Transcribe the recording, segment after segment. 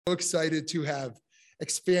So excited to have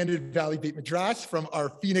expanded Valley Beit Midrash from our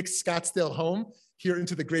Phoenix Scottsdale home here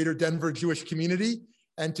into the greater Denver Jewish community,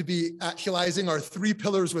 and to be actualizing our three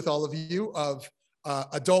pillars with all of you of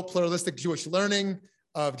adult pluralistic Jewish learning,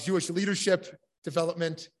 of Jewish leadership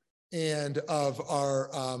development, and of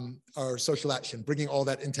our social action, bringing all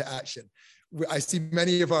that into action. I see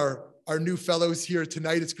many of our new fellows here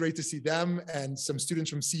tonight. It's great to see them, and some students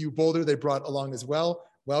from CU Boulder they brought along as well.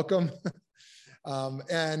 Welcome.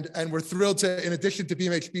 And we're thrilled to, in addition to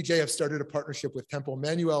BMHBJ, have started a partnership with Temple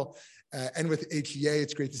Emmanuel and with HEA.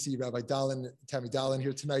 It's great to see Rabbi Dahlin, Tammy Dahlin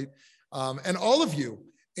here tonight, and all of you.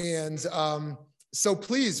 And so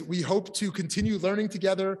please, we hope to continue learning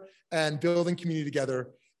together and building community together.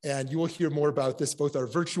 And you will hear more about this, both our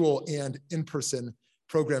virtual and in-person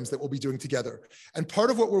programs that we'll be doing together. And part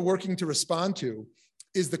of what we're working to respond to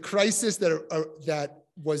is the crisis that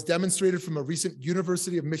was demonstrated from a recent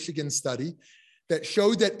University of Michigan study that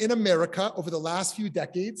showed that in America, over the last few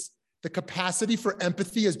decades, the capacity for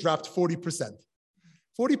empathy has dropped 40%.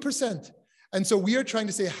 40%. And so we are trying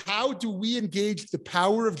to say, how do we engage the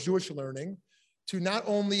power of Jewish learning to not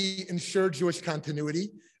only ensure Jewish continuity,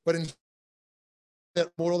 but ensure that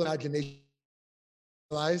moral imagination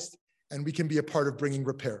is realized, and we can be a part of bringing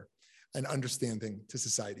repair and understanding to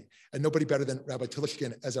society. And nobody better than Rabbi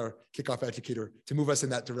Telushkin as our kickoff educator to move us in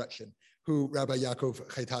that direction, who Rabbi Yaakov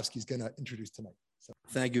Chaitovsky is going to introduce tonight. So.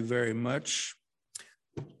 Thank you very much.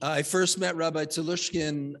 I first met Rabbi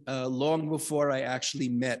Telushkin long before I actually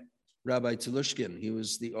met Rabbi Telushkin. He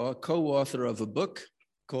was the co-author of a book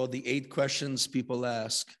called The 8 Questions People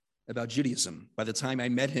Ask About Judaism. By the time I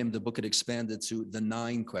met him, the book had expanded to the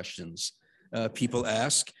 9 questions people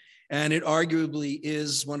ask. And it arguably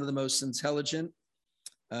is one of the most intelligent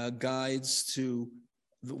guides to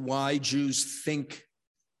why Jews think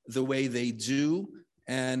the way they do.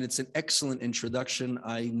 And it's an excellent introduction.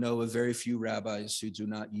 I know of very few rabbis who do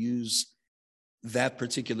not use that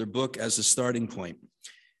particular book as a starting point.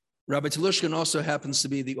 Rabbi Telushkin also happens to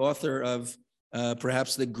be the author of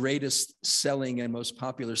perhaps the greatest selling and most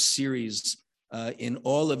popular series in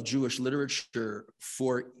all of Jewish literature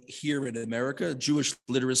for here in America, Jewish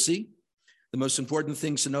Literacy. The most important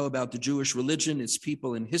things to know about the Jewish religion, its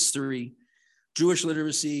people, and history. Jewish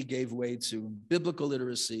literacy gave way to biblical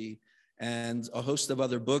literacy and a host of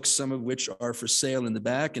other books, some of which are for sale in the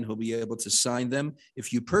back, and he'll be able to sign them.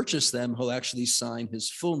 If you purchase them, he'll actually sign his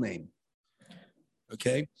full name.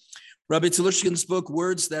 Okay? Rabbi Telushkin's book,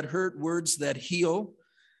 Words That Hurt, Words That Heal,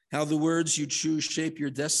 How the Words You Choose Shape Your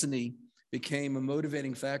Destiny, became a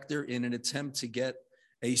motivating factor in an attempt to get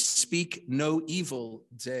a Speak No Evil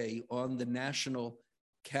Day on the national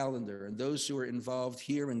calendar. And those who are involved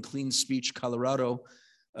here in Clean Speech, Colorado,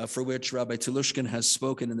 for which Rabbi Telushkin has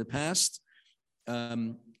spoken in the past,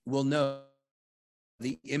 will know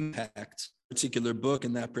the impact of a particular book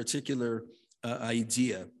and that particular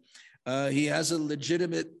idea. He has a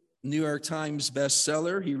legitimate New York Times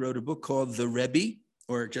bestseller. He wrote a book called The Rebbe,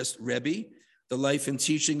 or just Rebbe, The Life and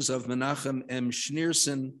Teachings of Menachem M.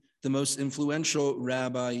 Schneerson, the most influential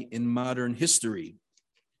rabbi in modern history.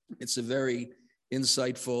 It's a very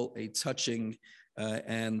insightful, a touching,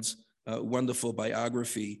 and wonderful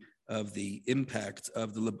biography of the impact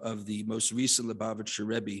of the most recent Lubavitcher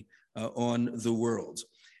Rebbe on the world.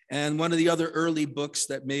 And one of the other early books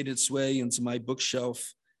that made its way into my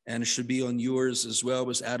bookshelf, and it should be on yours as well,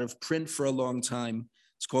 was out of print for a long time.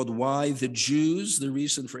 It's called Why the Jews, the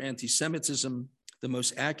Reason for Anti-Semitism, the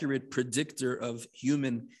Most Accurate Predictor of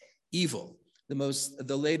Human Evil.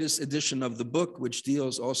 The latest edition of the book, which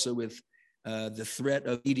deals also with the threat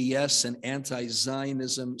of BDS and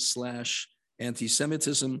anti-Zionism /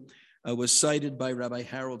 anti-Semitism, was cited by Rabbi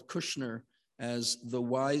Harold Kushner as the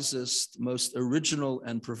wisest, most original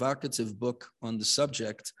and provocative book on the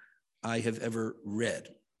subject I have ever read.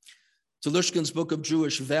 Telushkin's Book of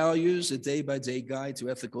Jewish Values, a day-by-day guide to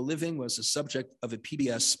ethical living, was the subject of a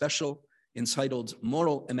PBS special entitled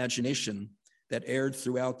Moral Imagination that aired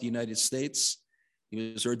throughout the United States.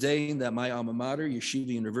 He was ordained at my alma mater, Yeshiva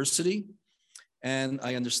University, and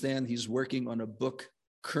I understand he's working on a book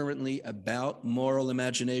currently about moral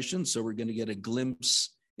imagination, so we're going to get a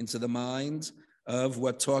glimpse into the mind of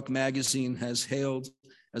what Talk Magazine has hailed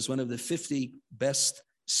as one of the 50 best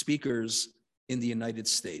speakers in the United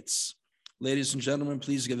States. Ladies and gentlemen,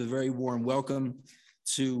 please give a very warm welcome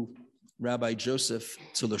to Rabbi Joseph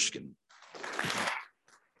Telushkin.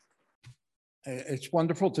 It's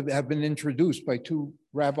wonderful to have been introduced by 2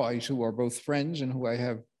 rabbis who are both friends and who I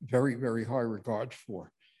have very, very high regard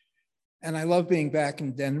for. And I love being back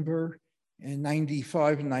in Denver. In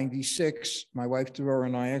 95 and 96, my wife, Devorah,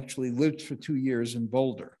 and I actually lived for 2 years in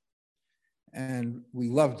Boulder. and we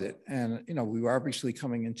loved it. And, you know, we were obviously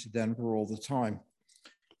coming into Denver all the time.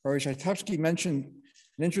 Rabbi Shaitovsky mentioned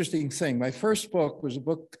an interesting thing. My first book was a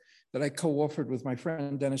book that I co-authored with my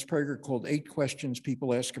friend Dennis Prager called 8 Questions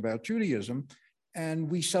People Ask About Judaism, and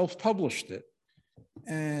we self-published it.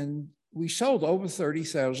 And we sold over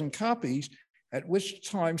 30,000 copies, at which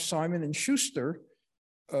time Simon & Schuster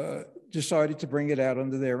decided to bring it out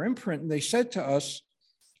under their imprint. And they said to us,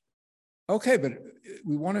 okay, but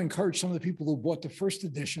we want to encourage some of the people who bought the first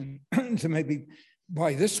edition to maybe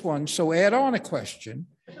buy this one. So add on a question.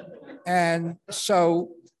 And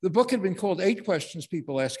so the book had been called 8 Questions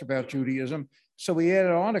People Ask About Judaism. So we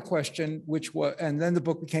added on a question, which was, and then the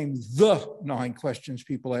book became The 9 Questions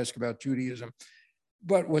People Ask About Judaism.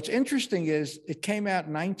 But what's interesting is it came out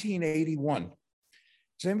in 1981.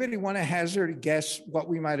 Does anybody want to hazard a guess what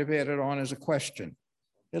we might have added on as a question?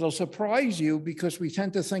 It'll surprise you because we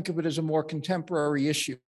tend to think of it as a more contemporary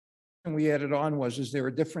issue. And we added on was, is there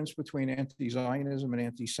a difference between anti-Zionism and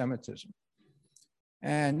anti-Semitism?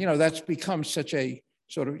 And, you know, that's become such a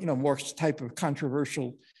sort of, you know, more type of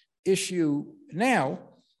controversial issue now,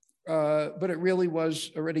 but it really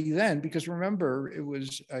was already then, because remember, it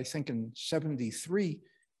was, I think in 73,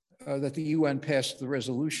 that the UN passed the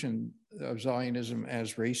resolution of Zionism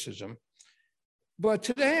as racism. But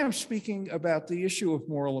today I'm speaking about the issue of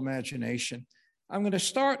moral imagination. I'm going to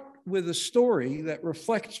start with a story that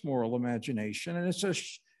reflects moral imagination, and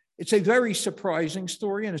it's a very surprising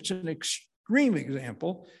story, and it's an extreme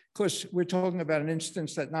example, because we're talking about an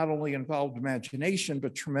instance that not only involved imagination,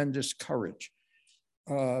 but tremendous courage.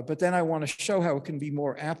 But then I want to show how it can be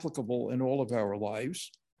more applicable in all of our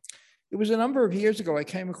lives. It was a number of years ago, I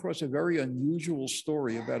came across a very unusual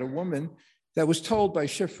story about a woman that was told by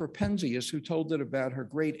Shifra Penzias, who told it about her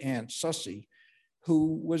great aunt, Susie,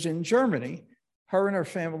 who was in Germany. Her and her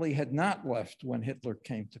family had not left when Hitler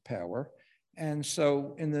came to power. And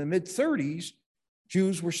so in the mid-30s,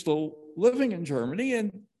 Jews were still living in Germany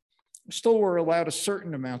and still were allowed a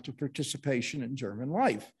certain amount of participation in German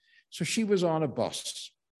life. So she was on a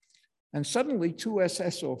bus. And suddenly 2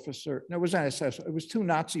 SS officers, no, it was not SS, it was 2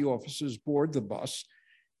 Nazi officers board the bus,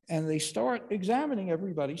 and they start examining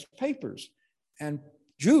everybody's papers. And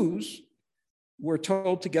Jews were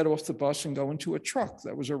told to get off the bus and go into a truck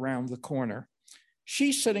that was around the corner.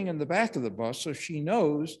 She's sitting in the back of the bus, so she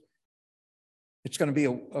knows it's going to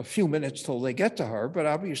be a few minutes till they get to her, but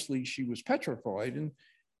obviously she was petrified and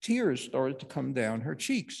tears started to come down her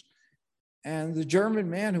cheeks. And the German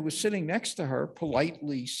man who was sitting next to her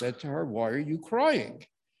politely said to her, "Why are you crying?"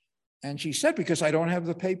 And she said, "Because I don't have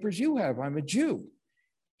the papers you have. I'm a Jew."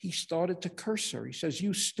 He started to curse her. He says,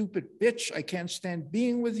 "You stupid bitch, I can't stand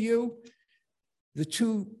being with you." The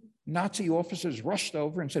 2 Nazi officers rushed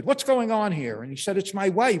over and said, "What's going on here?" And he said, "It's my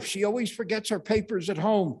wife. She always forgets her papers at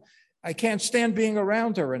home. I can't stand being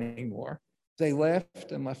around her anymore." They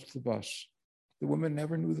laughed and left the bus. The woman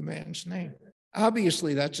never knew the man's name.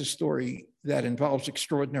 Obviously, that's a story that involves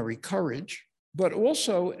extraordinary courage, but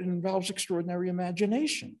also it involves extraordinary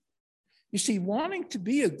imagination. You see, wanting to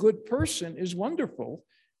be a good person is wonderful,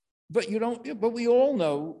 but we all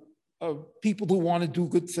know of people who want to do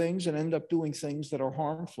good things and end up doing things that are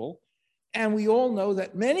harmful. And we all know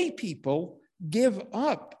that many people give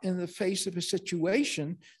up in the face of a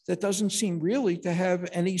situation that doesn't seem really to have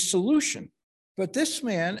any solution. But this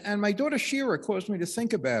man, and my daughter Shira caused me to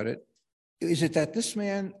think about it, is it that this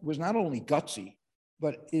man was not only gutsy,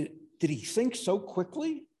 but did he think so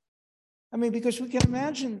quickly? I mean, because we can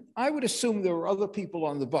imagine, I would assume there were other people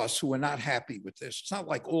on the bus who were not happy with this. It's not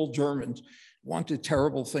like all Germans wanted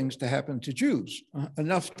terrible things to happen to Jews.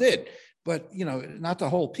 Enough did, but not the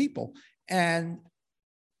whole people.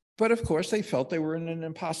 But of course, they felt they were in an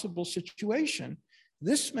impossible situation.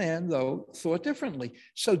 This man, though, thought differently.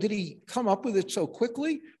 So did he come up with it so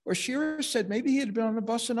quickly? Or Shira said maybe he had been on a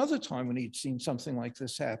bus another time when he'd seen something like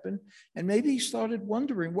this happen. And maybe he started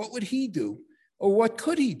wondering, what would he do? Or what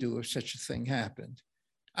could he do if such a thing happened?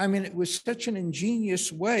 I mean, it was such an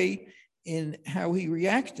ingenious way in how he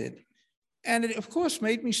reacted. And it, of course,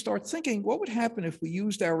 made me start thinking, what would happen if we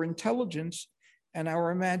used our intelligence and our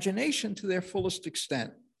imagination to their fullest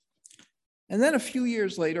extent? And then a few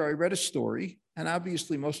years later, I read a story, and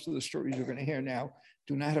obviously most of the stories you're going to hear now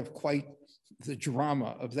do not have quite the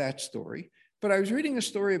drama of that story. But I was reading a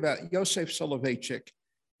story about Yosef Soloveitchik.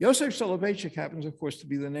 Yosef Soloveitchik happens, of course, to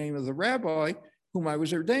be the name of the rabbi whom I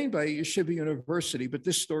was ordained by Yeshiva University, but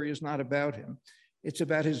this story is not about him. It's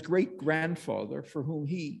about his great-grandfather for whom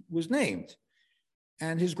he was named.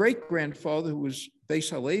 And his great-grandfather, who was Beis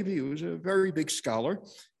Halevi, who was a very big scholar,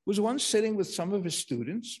 was once sitting with some of his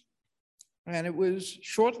students, and it was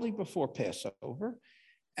shortly before Passover,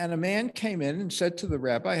 And a man came in and said to the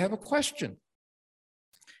rabbi, I have a question.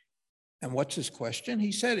 And what's his question?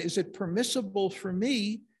 He said, is it permissible for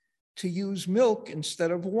me to use milk instead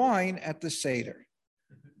of wine at the Seder?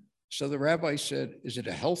 So the rabbi said, is it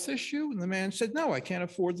a health issue? And the man said, no, I can't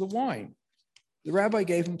afford the wine. The rabbi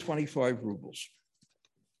gave him 25 rubles.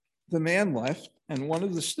 The man left, and one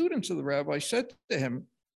of the students of the rabbi said to him,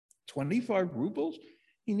 25 rubles?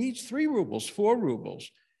 He needs 3 rubles, 4 rubles.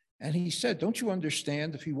 And he said, don't you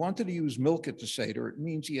understand? If he wanted to use milk at the Seder, it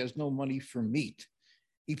means he has no money for meat.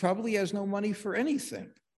 He probably has no money for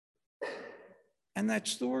anything. And that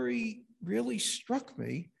story really struck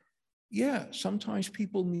me. Yeah, sometimes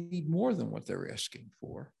people need more than what they're asking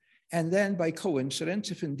for. And then by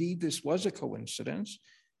coincidence, if indeed this was a coincidence,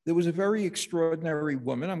 there was a very extraordinary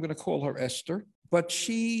woman, I'm going to call her Esther, but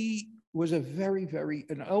she was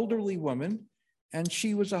an elderly woman, and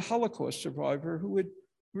she was a Holocaust survivor who had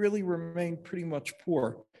really remained pretty much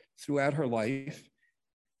poor throughout her life.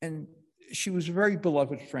 And she was a very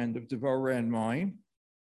beloved friend of Devorah and mine.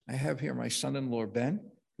 I have here my son-in-law, Ben,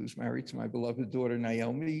 who's married to my beloved daughter,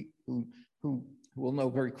 Naomi, who will know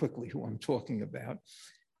very quickly who I'm talking about.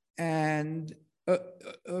 And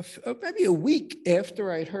maybe a week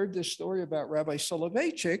after I'd heard this story about Rabbi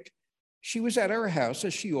Soloveitchik, she was at our house,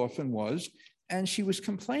 as she often was, and she was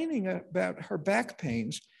complaining about her back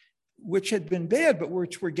pains, which had been bad, but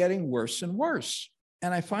which were getting worse and worse.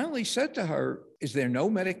 And I finally said to her, is there no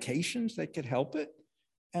medications that could help it?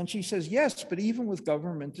 And she says, yes, but even with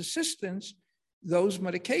government assistance, those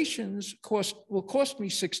medications will cost me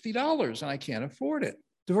 $60, and I can't afford it.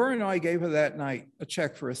 Devorah and I gave her that night a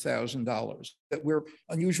check for $1,000. That we're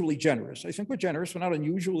unusually generous. I think we're generous, we're not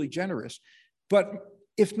unusually generous. But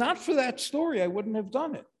if not for that story, I wouldn't have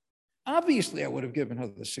done it. Obviously, I would have given her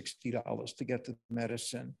the $60 to get the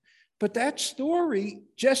medicine. But that story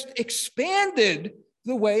just expanded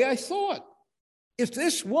the way I thought. If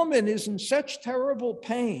this woman is in such terrible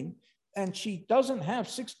pain and she doesn't have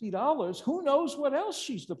 $60, who knows what else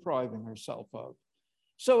she's depriving herself of?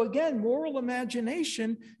 So again, moral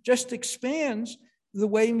imagination just expands the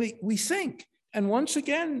way we think. And once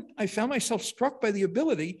again, I found myself struck by the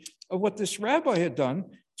ability of what this rabbi had done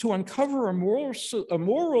to uncover a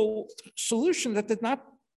moral solution that did not,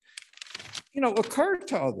 occur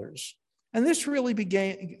to others. And this really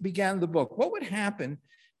began the book. What would happen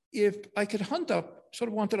if I could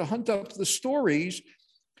wanted to hunt up the stories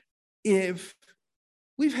if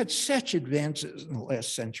we've had such advances in the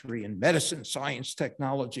last century in medicine, science,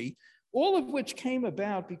 technology, all of which came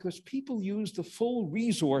about because people used the full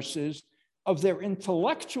resources of their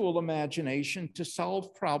intellectual imagination to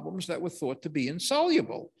solve problems that were thought to be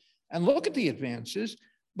insoluble. And look at the advances,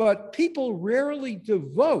 but people rarely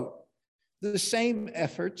devote the same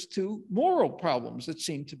efforts to moral problems that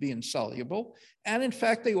seem to be insoluble. And in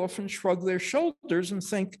fact, they often shrug their shoulders and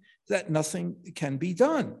think that nothing can be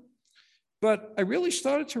done. But I really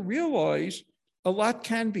started to realize a lot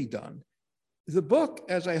can be done. The book,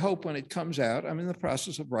 as I hope when it comes out, I'm in the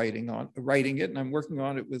process of writing it, and I'm working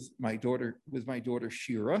on it with my daughter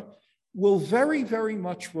Shira, will very, very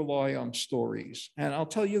much rely on stories. And I'll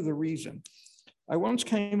tell you the reason. I once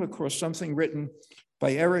came across something written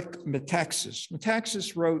by Eric Metaxas.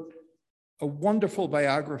 Metaxas wrote a wonderful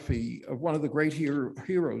biography of one of the great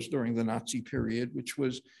heroes during the Nazi period, which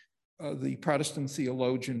was the Protestant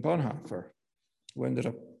theologian Bonhoeffer, who ended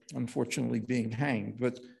up unfortunately being hanged,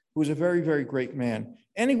 but who was a very, very great man.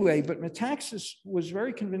 Anyway, but Metaxas was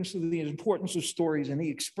very convinced of the importance of stories, and he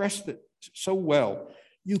expressed it so well.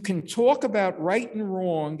 You can talk about right and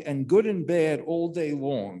wrong and good and bad all day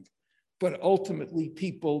long, but ultimately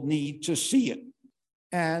people need to see it.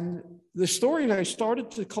 And the stories I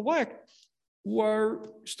started to collect were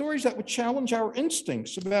stories that would challenge our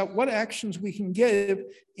instincts about what actions we can give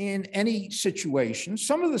in any situation.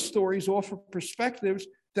 Some of the stories offer perspectives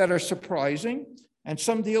that are surprising, and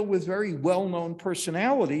some deal with very well-known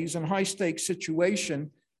personalities in high-stakes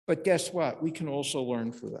situation, but guess what? We can also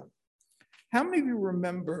learn from them. How many of you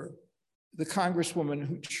remember the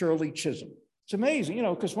Congresswoman Shirley Chisholm? It's amazing,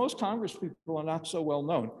 because most Congress people are not so well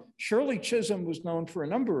known. Shirley Chisholm was known for a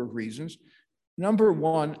number of reasons. Number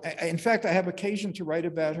one, in fact, I have occasion to write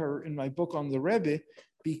about her in my book on the Rebbe,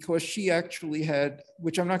 because she actually had,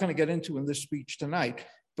 which I'm not going to get into in this speech tonight,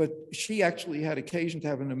 but she actually had occasion to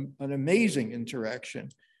have an amazing interaction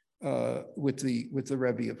with the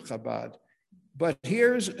Rebbe of Chabad. But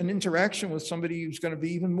here's an interaction with somebody who's going to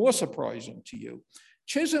be even more surprising to you.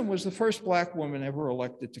 Chisholm was the first Black woman ever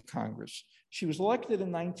elected to Congress. She was elected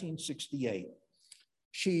in 1968.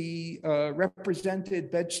 She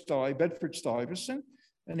represented Bedford-Stuyvesant,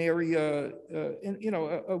 an area,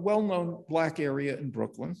 a well-known Black area in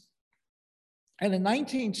Brooklyn. And in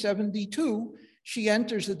 1972, she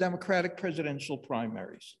enters the Democratic presidential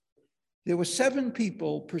primaries. There were 7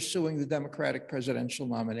 people pursuing the Democratic presidential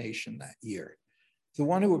nomination that year. The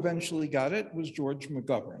one who eventually got it was George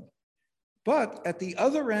McGovern. But at the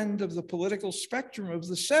other end of the political spectrum of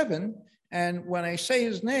the 7, and when I say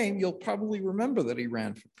his name, you'll probably remember that he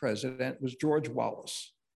ran for president, was George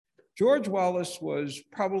Wallace. George Wallace was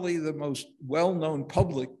probably the most well-known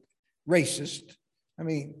public racist. I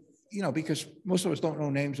mean, because most of us don't know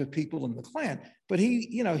names of people in the Klan, but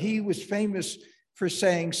he was famous for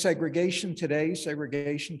saying segregation today,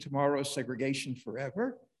 segregation tomorrow, segregation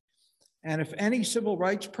forever. And if any civil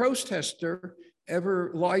rights protester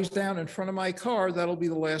ever lies down in front of my car, that'll be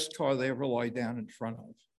the last car they ever lie down in front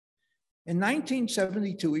of. In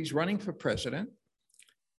 1972, he's running for president,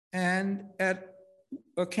 and at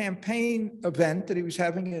a campaign event that he was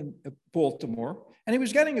having in Baltimore, and he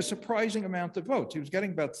was getting a surprising amount of votes. He was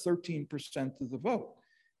getting about 13% of the vote,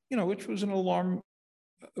 which was an alarm.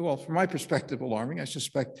 Well, from my perspective, alarming. I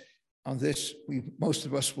suspect on this, most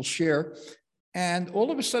of us will share. And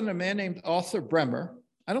all of a sudden, a man named Arthur Bremer,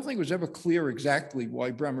 I don't think it was ever clear exactly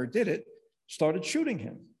why Bremer did it, started shooting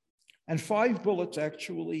him. And 5 bullets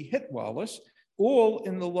actually hit Wallace, all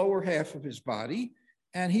in the lower half of his body,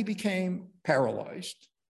 and he became paralyzed.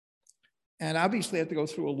 And obviously had to go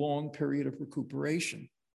through a long period of recuperation.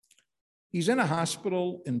 He's in a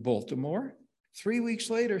hospital in Baltimore. 3 weeks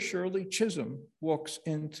later, Shirley Chisholm walks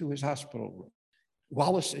into his hospital room.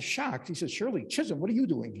 Wallace is shocked. He says, "Shirley Chisholm, what are you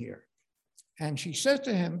doing here?" And she said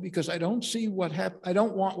to him, "Because I don't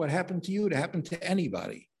want what happened to you to happen to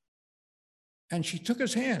anybody." And she took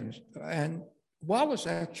his hand, and Wallace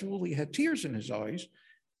actually had tears in his eyes.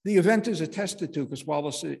 The event is attested to because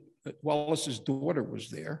Wallace's daughter was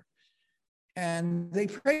there. And they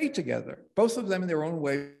prayed together, both of them in their own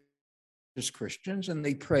way as Christians, and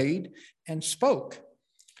they prayed and spoke.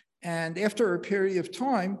 And after a period of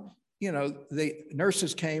time, the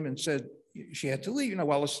nurses came and said she had to leave.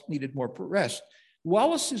 Wallace needed more rest.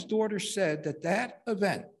 Wallace's daughter said that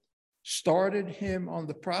event started him on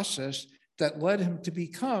the process that led him to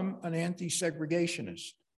become an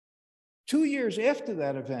anti-segregationist. 2 years after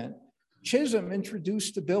that event, Chisholm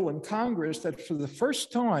introduced a bill in Congress that for the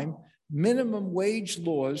first time, minimum wage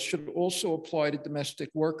laws should also apply to domestic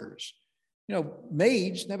workers.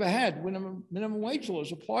 Maids never had minimum wage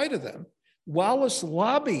laws apply to them. Wallace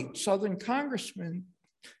lobbied Southern congressmen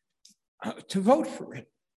to vote for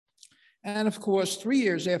it. And of course, 3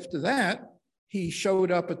 years after that, he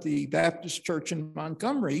showed up at the Baptist Church in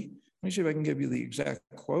Montgomery. Let me see if I can give you the exact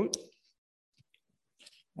quote.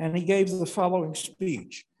 And he gave the following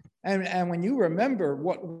speech. And when you remember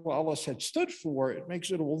what Wallace had stood for, it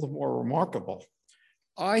makes it all the more remarkable.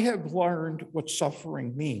 "I have learned what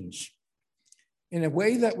suffering means. In a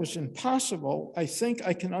way that was impossible, I think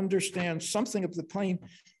I can understand something of the pain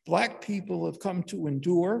Black people have come to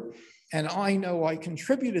endure, and I know I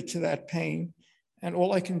contributed to that pain, and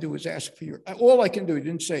all I can do is ask for your, all I can do, he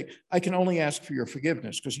didn't say, I can only ask for your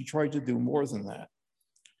forgiveness, because he tried to do more than that.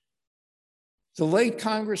 The late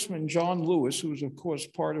Congressman John Lewis, who was of course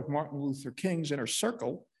part of Martin Luther King's inner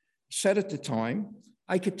circle, said at the time,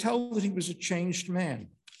 I could tell that he was a changed man.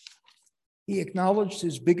 He acknowledged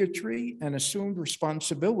his bigotry and assumed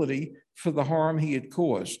responsibility for the harm he had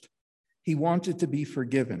caused. He wanted to be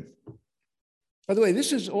forgiven. By the way,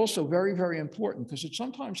 this is also very, very important because it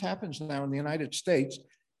sometimes happens now in the United States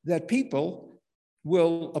that people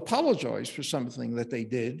will apologize for something that they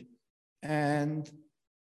did, and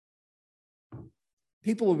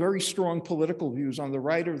people with very strong political views on the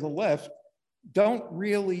right or the left don't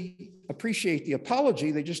really appreciate the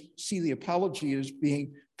apology. They just see the apology as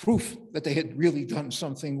being proof that they had really done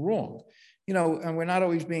something wrong. You know, and we're not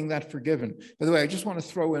always being that forgiven. By the way, I just want to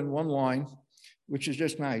throw in one line, which is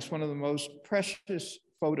just nice. One of the most precious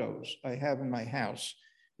photos I have in my house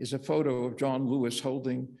is a photo of John Lewis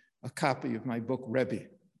holding a copy of my book, Rebbe,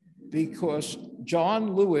 because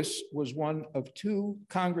John Lewis was one of two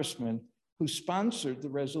congressmen who sponsored the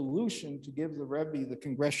resolution to give the Rebbe the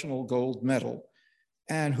Congressional Gold Medal.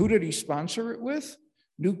 And who did he sponsor it with?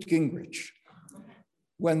 Newt Gingrich.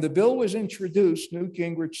 When the bill was introduced, Newt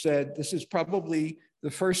Gingrich said, this is probably the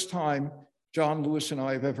first time John Lewis and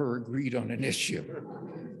I have ever agreed on an issue.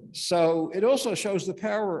 So it also shows the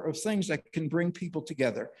power of things that can bring people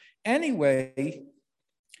together. Anyway,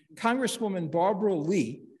 Congresswoman Barbara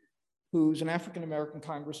Lee, who's an African-American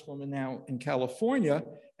congresswoman now in California,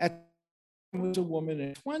 at was a woman in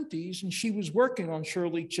her 20s, and she was working on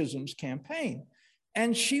Shirley Chisholm's campaign.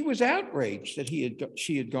 And she was outraged that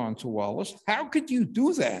she had gone to Wallace. How could you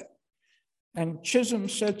do that? And Chisholm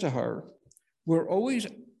said to her, we're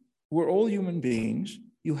all human beings.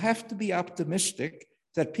 You have to be optimistic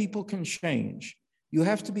that people can change. You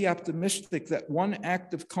have to be optimistic that one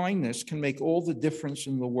act of kindness can make all the difference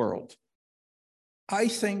in the world. I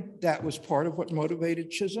think that was part of what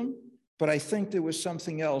motivated Chisholm, but I think there was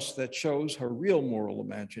something else that shows her real moral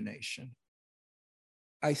imagination.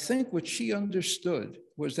 I think what she understood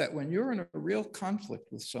was that when you're in a real conflict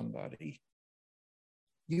with somebody,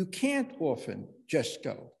 you can't often just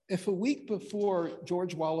go. If a week before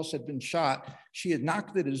George Wallace had been shot, she had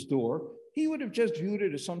knocked at his door, he would have just viewed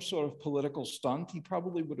it as some sort of political stunt. He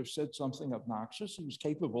probably would have said something obnoxious. He was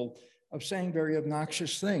capable of saying very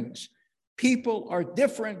obnoxious things. People are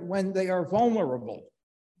different when they are vulnerable.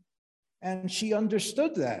 And she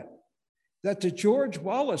understood that to George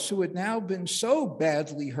Wallace, who had now been so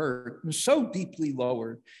badly hurt and so deeply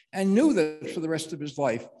lowered, and knew that for the rest of his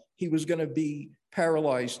life, he was going to be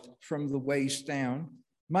paralyzed from the waist down,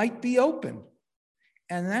 might be open.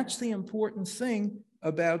 And that's the important thing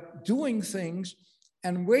about doing things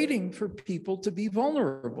and waiting for people to be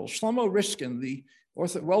vulnerable. Shlomo Riskin, the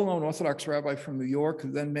well-known Orthodox rabbi from New York,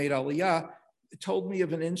 who then made Aliyah, told me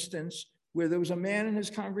of an instance where there was a man in his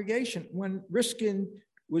congregation when Riskin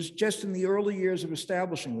was just in the early years of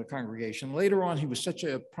establishing the congregation. Later on, he was such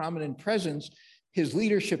a prominent presence, his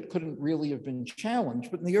leadership couldn't really have been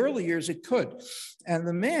challenged, but in the early years it could. And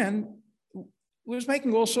the man was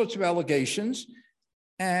making all sorts of allegations,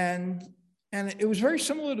 and it was very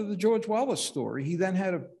similar to the George Wallace story. He then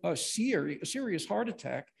had a serious heart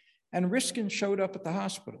attack, and Riskin showed up at the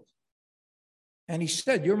hospital. And he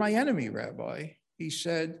said, "You're my enemy, Rabbi." He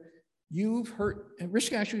said, "You've hurt," and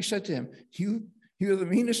Riskin actually said to him, You're the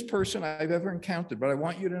meanest person I've ever encountered, but I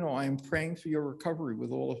want you to know I am praying for your recovery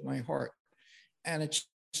with all of my heart. And it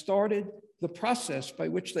started the process by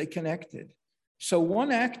which they connected. So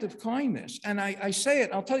one act of kindness, and I say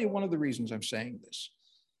it, I'll tell you one of the reasons I'm saying this.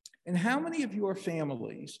 And how many of your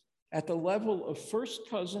families at the level of first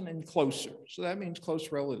cousin and closer, so that means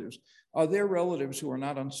close relatives, are there relatives who are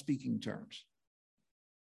not on speaking terms?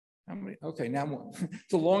 How many? Okay, now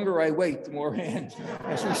the longer I wait, the more hands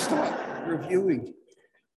as we start reviewing.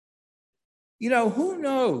 You know, who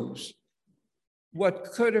knows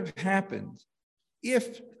what could have happened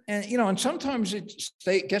if, and sometimes it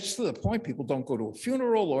gets to the point people don't go to a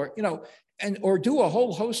funeral or do a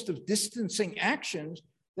whole host of distancing actions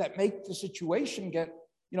that make the situation get,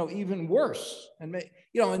 even worse. And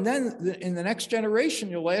then in the next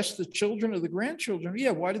generation, you'll ask the children or the grandchildren,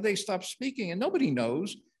 why did they stop speaking? And nobody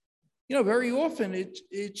knows. Very often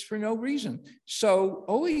it's for no reason. So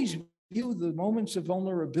always view the moments of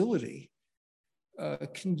vulnerability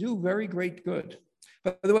can do very great good.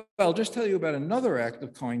 By the way, I'll just tell you about another act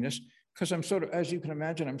of kindness, because I'm sort of, as you can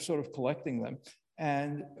imagine, I'm sort of collecting them.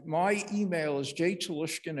 And my email is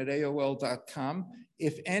jtolushkin@aol.com.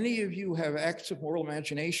 If any of you have acts of moral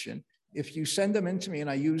imagination, if you send them in to me and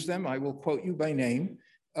I use them, I will quote you by name.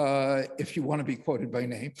 If you want to be quoted by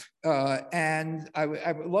name, and I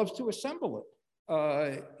would love to assemble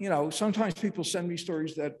it. Sometimes people send me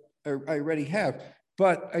stories that I already have,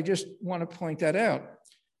 but I just want to point that out.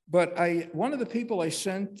 But one of the people I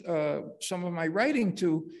sent some of my writing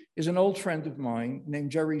to is an old friend of mine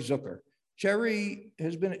named Jerry Zucker. Jerry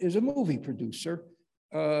is a movie producer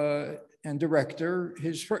and director.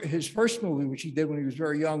 His first movie, which he did when he was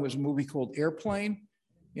very young, was a movie called Airplane,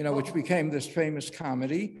 which became this famous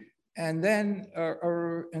comedy. And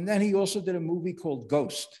then he also did a movie called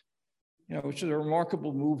Ghost, which is a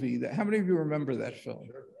remarkable movie. How many of you remember that film?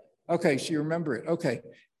 Okay, so you remember it. Okay.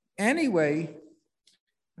 Anyway,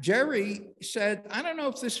 Jerry said, I don't know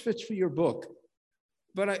if this fits for your book,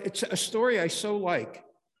 but it's a story I so like.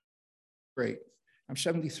 Great. I'm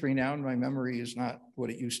 73 now, and my memory is not what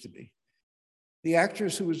it used to be. The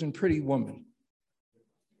actress who was in Pretty Woman.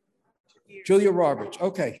 Julia Roberts.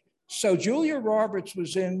 Okay. So Julia Roberts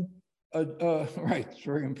was in, right, it's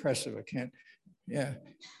very impressive. I can't, yeah.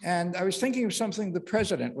 And I was thinking of something, the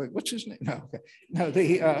president, wait, what's his name? No, okay. No,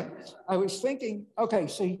 I was thinking, okay,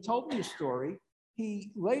 so he told me a story.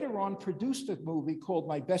 He later on produced a movie called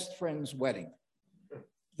My Best Friend's Wedding.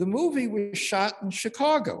 The movie was shot in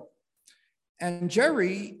Chicago. And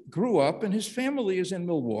Jerry grew up and his family is in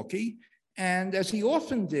Milwaukee. And as he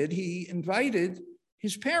often did, he invited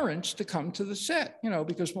his parents to come to the set,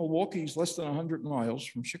 because Milwaukee is less than 100 miles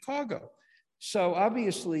from Chicago. So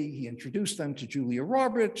obviously he introduced them to Julia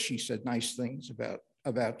Roberts. She said nice things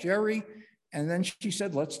about Jerry. And then she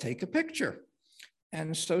said, let's take a picture.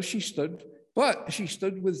 And so she stood But she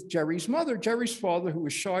stood with Jerry's mother. Jerry's father, who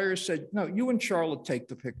was shyer, said, no, you and Charlotte take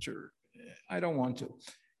the picture. I don't want to.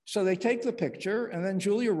 So they take the picture, and then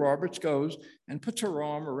Julia Roberts goes and puts her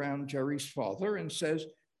arm around Jerry's father and says,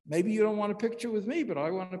 maybe you don't want a picture with me, but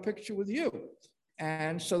I want a picture with you.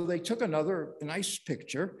 And so they took another nice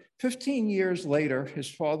picture. 15 years later,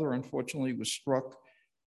 his father, unfortunately, was struck,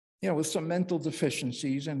 with some mental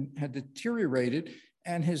deficiencies and had deteriorated.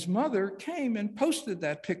 And his mother came and posted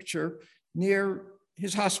that picture near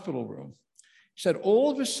his hospital room. He said,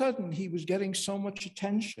 all of a sudden, he was getting so much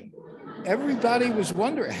attention. Everybody was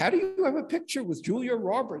wondering, how do you have a picture with Julia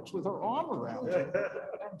Roberts with her arm around her?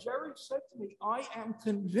 And Jerry said to me, I am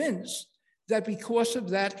convinced that because of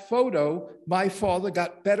that photo, my father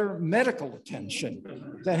got better medical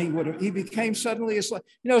attention than he would have. He became suddenly a,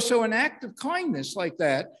 so an act of kindness like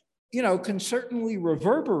that, can certainly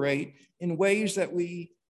reverberate in ways that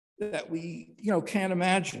we can't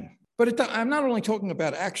imagine. But I'm not only talking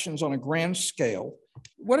about actions on a grand scale.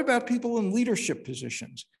 What about people in leadership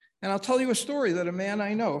positions? And I'll tell you a story that a man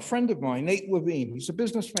I know, a friend of mine, Nate Levine, he's a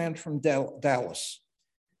businessman from Dallas.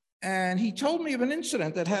 And he told me of an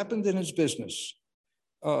incident that happened in his business.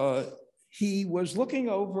 He was looking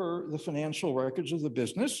over the financial records of the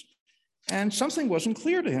business, and something wasn't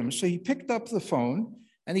clear to him. So he picked up the phone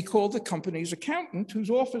and he called the company's accountant, whose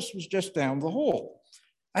office was just down the hall.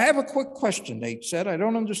 I have a quick question, Nate said. I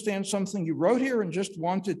don't understand something you wrote here and just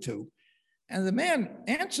wanted to. And the man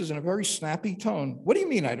answers in a very snappy tone. What do you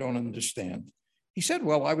mean I don't understand? He said,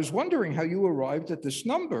 well, I was wondering how you arrived at this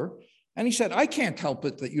number. And he said, I can't help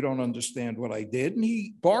it that you don't understand what I did. And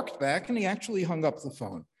he barked back and he actually hung up the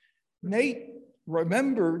phone. Nate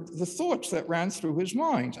remembered the thoughts that ran through his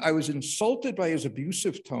mind. I was insulted by his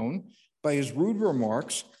abusive tone, by his rude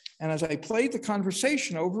remarks. And as I played the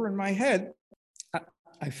conversation over in my head,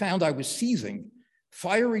 I found I was seething.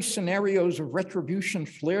 Fiery scenarios of retribution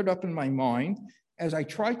flared up in my mind as I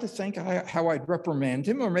tried to think how I'd reprimand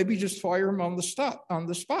him or maybe just fire him on the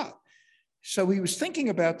spot. So he was thinking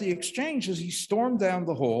about the exchange as he stormed down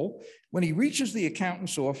the hall. When he reaches the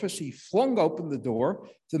accountant's office, he flung open the door.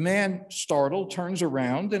 The man, startled, turns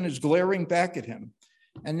around and is glaring back at him.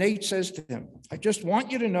 And Nate says to him, I just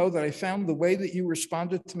want you to know that I found the way that you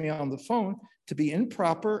responded to me on the phone to be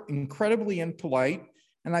improper, incredibly impolite,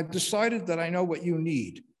 and I've decided that I know what you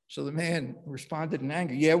need. So the man responded in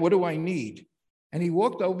anger, yeah, what do I need? And he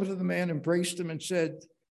walked over to the man, embraced him and said,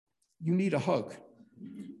 you need a hug.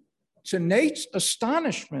 To Nate's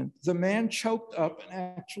astonishment, the man choked up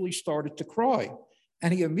and actually started to cry.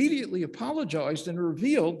 And he immediately apologized and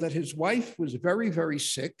revealed that his wife was very, very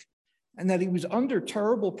sick and that he was under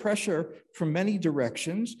terrible pressure from many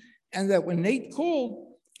directions. And that when Nate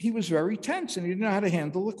called, he was very tense and he didn't know how to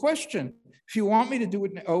handle the question. If you want me to do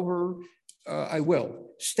it over, I will.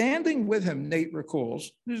 Standing with him, Nate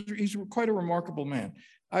recalls, he's quite a remarkable man.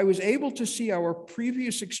 I was able to see our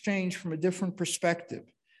previous exchange from a different perspective.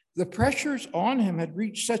 The pressures on him had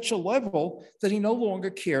reached such a level that he no longer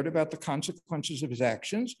cared about the consequences of his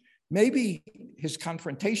actions. Maybe his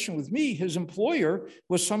confrontation with me, his employer,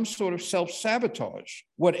 was some sort of self-sabotage.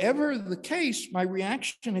 Whatever the case, my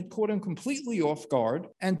reaction had caught him completely off guard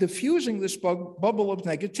and diffusing this bubble of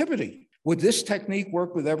negativity. Would this technique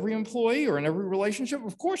work with every employee or in every relationship?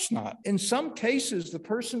 Of course not. In some cases, the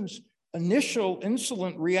person's initial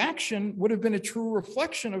insolent reaction would have been a true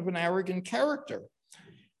reflection of an arrogant character.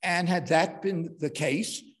 And had that been the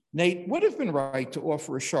case, Nate would have been right to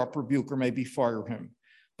offer a sharp rebuke or maybe fire him.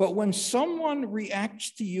 But when someone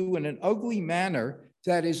reacts to you in an ugly manner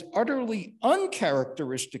that is utterly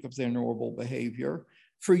uncharacteristic of their normal behavior,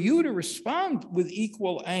 for you to respond with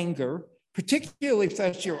equal anger, particularly if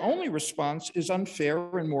that's your only response, is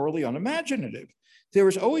unfair and morally unimaginative. There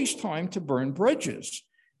is always time to burn bridges.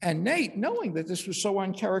 And Nate, knowing that this was so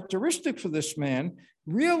uncharacteristic for this man,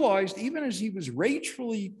 realized even as he was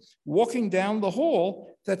ragefully walking down the hall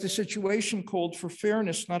that the situation called for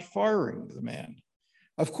fairness, not firing the man.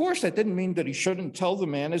 Of course, that didn't mean that he shouldn't tell the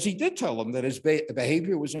man, as he did tell him, that his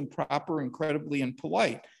behavior was improper, incredibly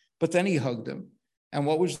impolite. But then he hugged him. And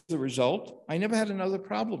what was the result? I never had another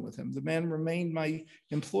problem with him. The man remained my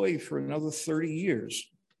employee for another 30 years.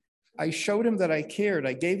 I showed him that I cared.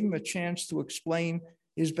 I gave him a chance to explain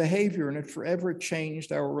his behavior, and it forever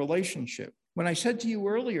changed our relationship. When I said to you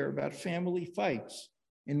earlier about family fights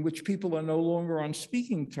in which people are no longer on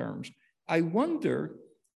speaking terms, I wonder,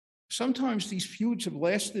 sometimes these feuds have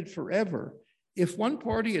lasted forever. If one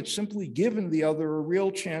party had simply given the other a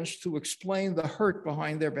real chance to explain the hurt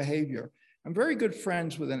behind their behavior. I'm very good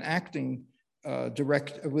friends with an acting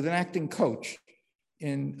coach.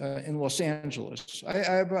 in Los Angeles.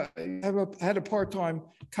 I had a part-time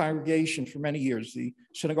congregation for many years, the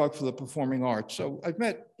Synagogue for the Performing Arts. So I've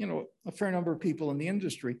met, a fair number of people in the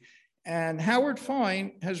industry. And Howard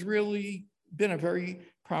Fine has really been a very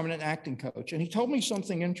prominent acting coach. And he told me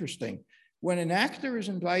something interesting. When an actor is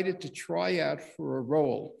invited to try out for a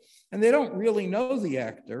role, and they don't really know the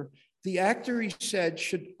actor, he said,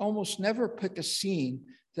 should almost never pick a scene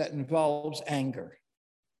that involves anger.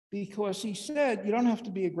 Because he said, you don't have to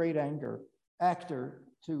be a great actor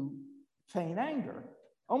to feign anger.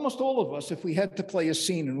 Almost all of us, if we had to play a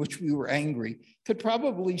scene in which we were angry, could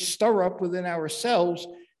probably stir up within ourselves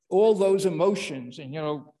all those emotions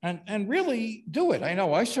and really do it. I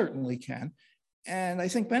know I certainly can. And I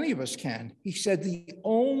think many of us can. He said the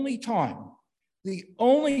only time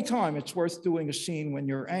it's worth doing a scene when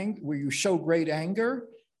you're angry, where you show great anger,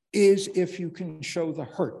 is if you can show the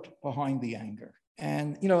hurt behind the anger.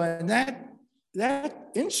 And, and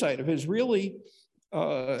that insight of his really,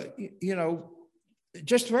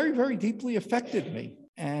 just very, very deeply affected me.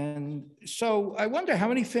 And so I wonder how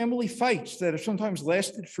many family fights that have sometimes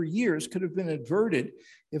lasted for years could have been averted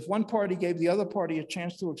if one party gave the other party a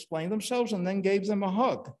chance to explain themselves and then gave them a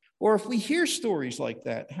hug. Or if we hear stories like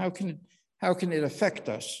that, how can it affect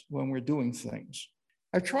us when we're doing things?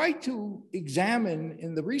 I've tried to examine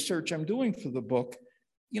in the research I'm doing for the book,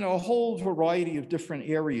 a whole variety of different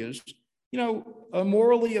areas, a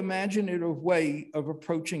morally imaginative way of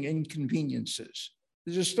approaching inconveniences.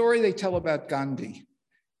 There's a story they tell about Gandhi.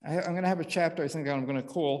 I'm going to have a chapter I think I'm going to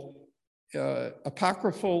call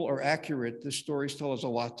apocryphal or accurate. The stories tell us a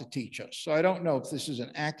lot to teach us. So I don't know if this is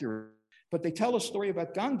an accurate, but they tell a story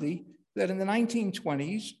about Gandhi that in the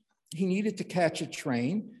 1920s, he needed to catch a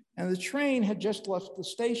train, and the train had just left the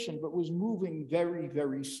station, but was moving very,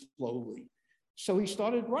 very slowly. So he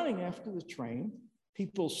started running after the train.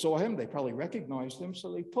 People saw him, they probably recognized him,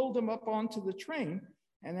 so they pulled him up onto the train.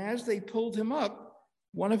 And as they pulled him up,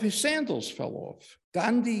 one of his sandals fell off.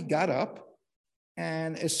 Gandhi got up,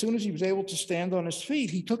 and as soon as he was able to stand on his feet,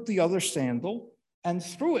 he took the other sandal and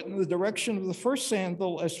threw it in the direction of the first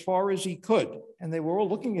sandal as far as he could. And they were all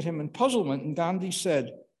looking at him in puzzlement, and Gandhi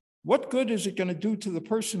said, "What good is it going to do to the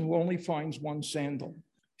person who only finds one sandal?"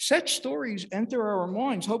 Such stories enter our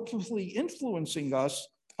minds, hopefully influencing us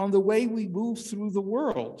on the way we move through the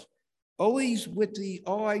world, always with the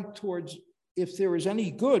eye towards if there is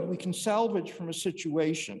any good we can salvage from a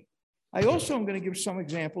situation. I also am going to give some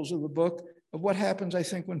examples of the book of what happens, I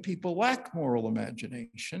think, when people lack moral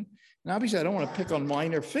imagination. And obviously, I don't want to pick on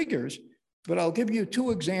minor figures, but I'll give you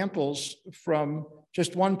two examples from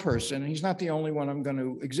just one person. And he's not the only one I'm going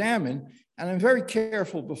to examine. And I'm very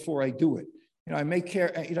careful before I do it. I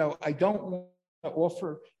don't want to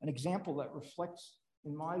offer an example that reflects,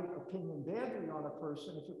 in my opinion, badly on a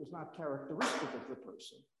person if it was not characteristic of the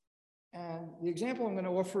person. And the example I'm going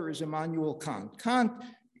to offer is Immanuel Kant. Kant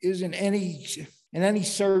is in any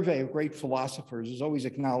survey of great philosophers is always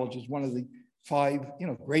acknowledged as one of the five,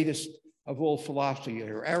 greatest of all philosophy. You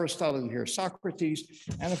hear Aristotle, you hear Socrates,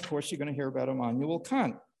 and of course, you're going to hear about Immanuel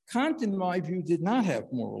Kant. Kant, in my view, did not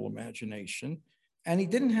have moral imagination, and he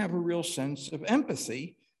didn't have a real sense of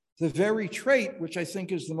empathy, the very trait which I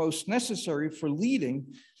think is the most necessary for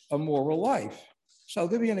leading a moral life. So I'll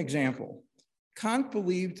give you an example. Kant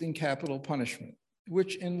believed in capital punishment,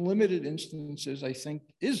 which in limited instances, I think,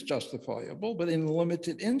 is justifiable, but in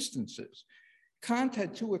limited instances. Kant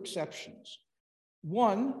had two exceptions.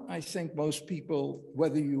 One, I think most people,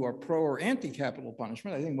 whether you are pro or anti-capital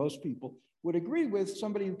punishment, I think most people would agree with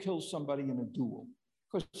somebody who kills somebody in a duel.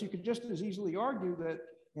 Because you could just as easily argue that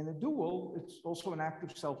in a duel, it's also an act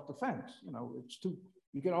of self-defense.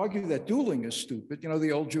 You can argue that dueling is stupid.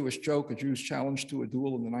 The old Jewish joke, a Jew's challenged to a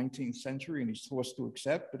duel in the 19th century and he's forced to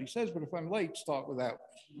accept, but he says, but if I'm late, start without.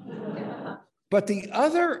 But the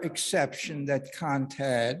other exception that Kant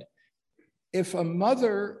had, if a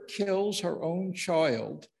mother kills her own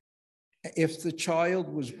child, if the child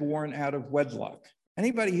was born out of wedlock.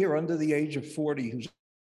 Anybody here under the age of 40 who's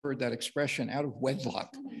heard that expression, out of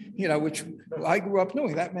wedlock, which I grew up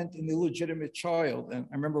knowing, that meant an illegitimate child. And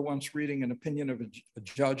I remember once reading an opinion of a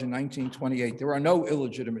judge in 1928, there are no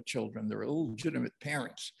illegitimate children, there are illegitimate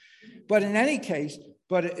parents. But in any case,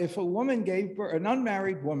 if a woman gave birth, an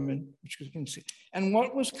unmarried woman, which you can see, and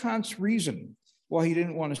what was Kant's reason why he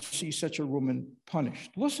didn't want to see such a woman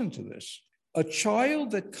punished? Listen to this. A child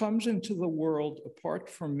that comes into the world apart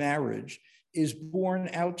from marriage is born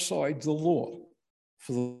outside the law.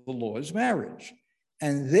 For the law is marriage,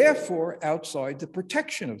 and therefore outside the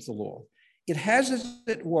protection of the law. It has, as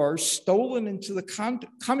it were, stolen into the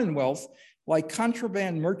commonwealth like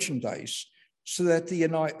contraband merchandise, so that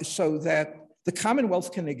the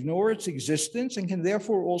Commonwealth can ignore its existence and can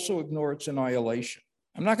therefore also ignore its annihilation.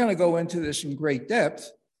 I'm not going to go into this in great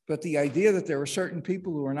depth, but the idea that there are certain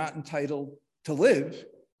people who are not entitled to live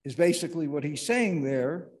is basically what he's saying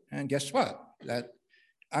there. And guess what? That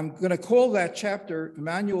I'm going to call that chapter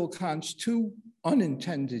Immanuel Kant's two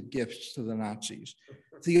unintended gifts to the Nazis.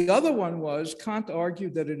 The other one was Kant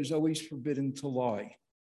argued that it is always forbidden to lie,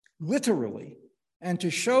 literally. And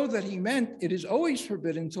to show that he meant it is always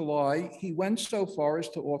forbidden to lie, he went so far as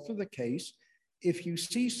to offer the case, if you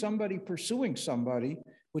see somebody pursuing somebody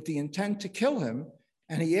with the intent to kill him,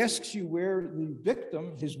 and he asks you where the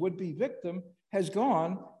victim, his would-be victim, has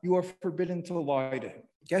gone, you are forbidden to lie to him.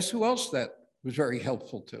 Guess who else that was very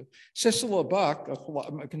helpful to? Sissela Bach,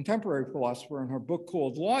 a contemporary philosopher, in her book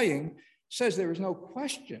called Lying, says there is no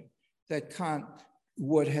question that Kant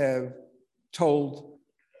would have told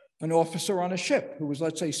an officer on a ship who was,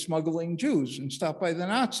 let's say, smuggling Jews and stopped by the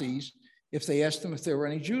Nazis, if they asked him if there were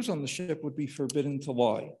any Jews on the ship, would be forbidden to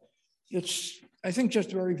lie. It's, I think,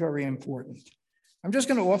 just very, very important. I'm just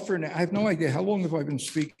going to offer, I have no idea, how long have I been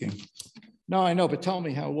speaking? No, I know, but tell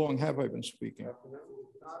me, how long have I been speaking?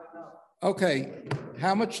 Okay,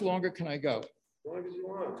 how much longer can I go? As long as you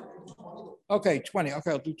want. Okay, 20.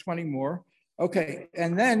 Okay, I'll do 20 more. Okay,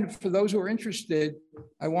 and then for those who are interested,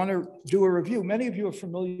 I want to do a review. Many of you are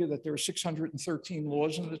familiar that there are 613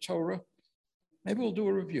 laws in the Torah. Maybe we'll do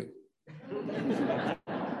a review.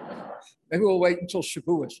 Maybe we'll wait until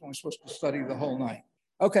Shavuos when we're supposed to study the whole night.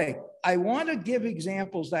 Okay, I want to give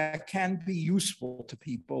examples that can be useful to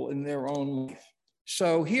people in their own life.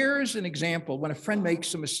 So here's an example. When a friend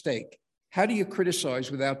makes a mistake, how do you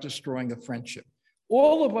criticize without destroying a friendship?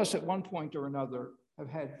 All of us at one point or another have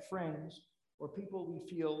had friends or people we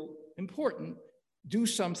feel important do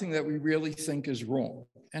something that we really think is wrong.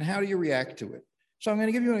 And how do you react to it? So I'm going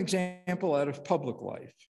to give you an example out of public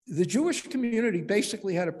life. The Jewish community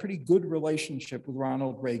basically had a pretty good relationship with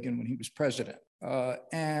Ronald Reagan when he was president.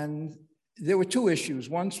 And there were two issues.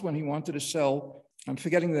 Once when he wanted to sell, I'm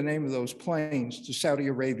forgetting the name of those planes, to Saudi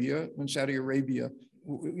Arabia, when Saudi Arabia,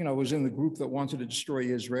 was in the group that wanted to destroy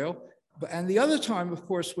Israel. And the other time, of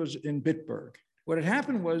course, was in Bitburg. What had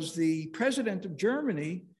happened was the president of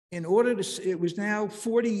Germany, it was now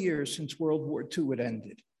 40 years since World War II had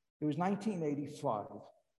ended. It was 1985.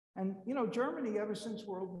 And, Germany, ever since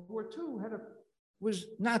World War II, was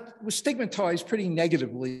stigmatized pretty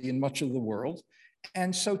negatively in much of the world.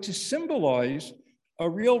 And so to symbolize a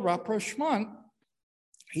real rapprochement,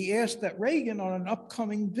 he asked that Reagan, on an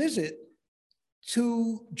upcoming visit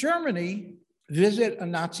to Germany, visit a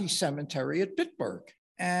Nazi cemetery at Bitburg.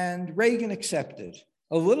 And Reagan accepted.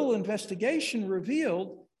 A little investigation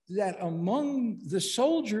revealed that among the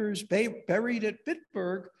soldiers buried at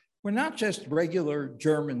Bitburg were not just regular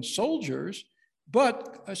German soldiers,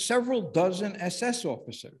 but several dozen SS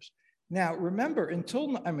officers. Now, remember,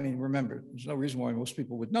 there's no reason why most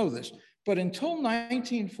people would know this, but until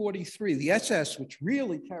 1943, the SS, which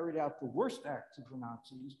really carried out the worst acts of the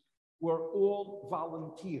Nazis, were all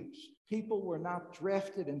volunteers. People were not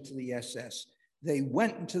drafted into the SS. They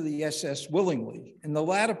went into the SS willingly. In the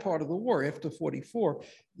latter part of the war, after 44,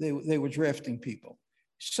 they were drafting people.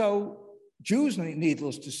 So Jews,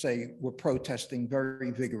 needless to say, were protesting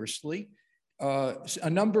very vigorously. A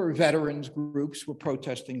number of veterans groups were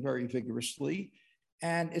protesting very vigorously.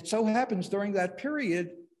 And it so happens during that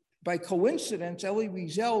period, by coincidence, Elie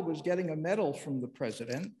Wiesel was getting a medal from the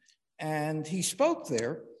president, and he spoke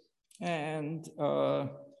there. And,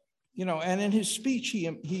 and in his speech,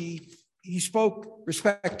 he spoke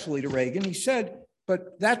respectfully to Reagan. He said,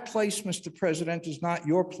 but that place, Mr. President, is not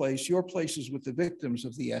your place. Your place is with the victims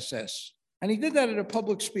of the SS. And he did that at a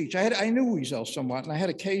public speech. I knew Wiesel somewhat, and I had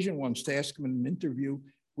occasion once to ask him in an interview,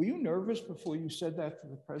 were you nervous before you said that to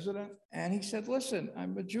the president? And he said, listen,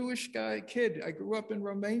 I'm a Jewish kid. I grew up in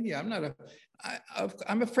Romania.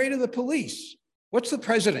 I'm afraid of the police. What's the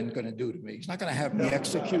president going to do to me? He's not going to have me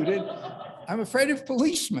executed. I'm afraid of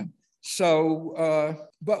policemen. So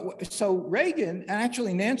Reagan, and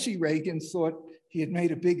actually Nancy Reagan, thought he had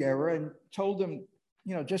made a big error and told him,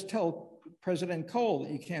 just tell President Kohl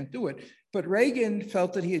that you can't do it. But Reagan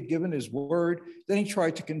felt that he had given his word. Then he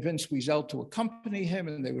tried to convince Wiesel to accompany him,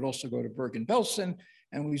 and they would also go to Bergen-Belsen,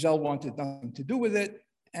 and Wiesel wanted nothing to do with it.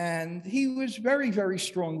 And he was very, very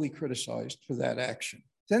strongly criticized for that action.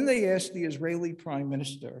 Then they asked the Israeli Prime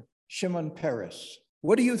Minister, Shimon Peres,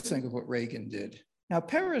 what do you think of what Reagan did? Now,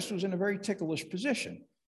 Peres was in a very ticklish position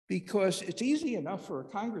because it's easy enough for a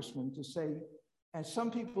congressman to say, and some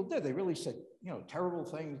people did, they really said, terrible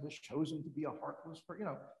things, this shows him to be a heartless person,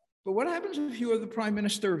 But what happens if you are the prime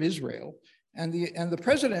minister of Israel and the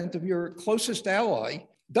president of your closest ally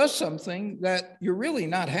does something that you're really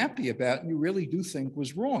not happy about and you really do think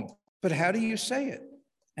was wrong. But how do you say it?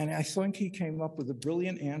 And I think he came up with a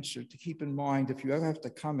brilliant answer to keep in mind if you ever have to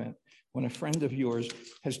comment when a friend of yours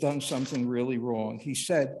has done something really wrong. He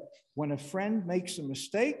said, when a friend makes a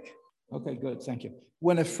mistake, okay, good, thank you.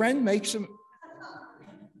 When a friend makes a,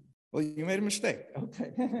 well, you made a mistake,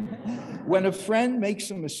 okay. When a friend makes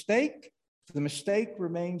a mistake, the mistake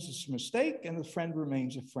remains a mistake and the friend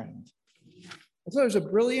remains a friend. I thought it was a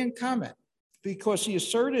brilliant comment because he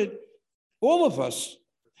asserted all of us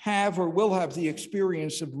have or will have the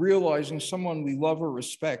experience of realizing someone we love or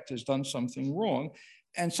respect has done something wrong.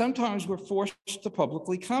 And sometimes we're forced to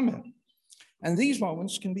publicly comment. And these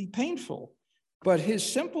moments can be painful. But his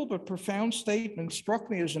simple but profound statement struck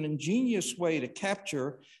me as an ingenious way to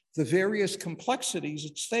capture the various complexities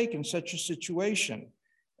at stake in such a situation.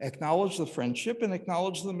 Acknowledge the friendship and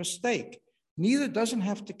acknowledge the mistake. Neither doesn't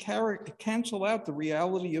have to cancel out the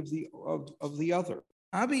reality of the other.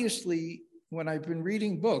 Obviously, when I've been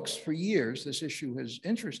reading books for years, this issue has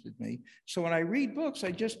interested me. So when I read books,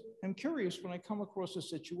 I just am curious when I come across a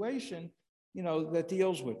situation, that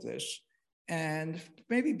deals with this. And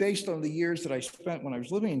maybe based on the years that I spent when I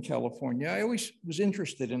was living in California, I always was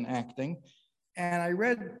interested in acting. And I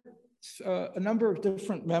read a number of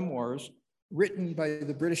different memoirs written by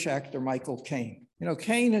the British actor Michael Caine.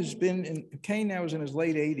 Caine now is in his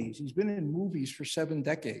late 80s. He's been in movies for 7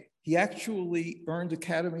 decades. He actually earned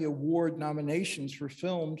Academy Award nominations for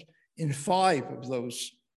films in 5 of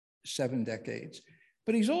those 7 decades.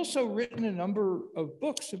 But he's also written a number of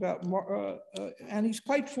books about, and he's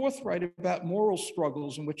quite forthright about moral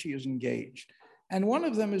struggles in which he is engaged. And one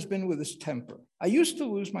of them has been with his temper. I used to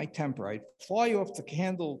lose my temper. I'd fly off the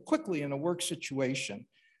handle quickly in a work situation.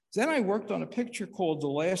 Then I worked on a picture called The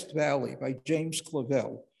Last Valley by James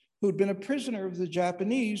Clavell, who'd been a prisoner of the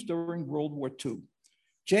Japanese during World War II.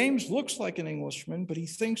 James looks like an Englishman, but he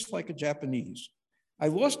thinks like a Japanese. I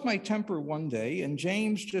lost my temper one day, and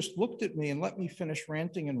James just looked at me and let me finish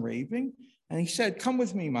ranting and raving. And he said, "Come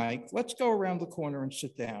with me, Mike. Let's go around the corner and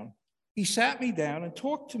sit down." He sat me down and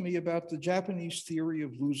talked to me about the Japanese theory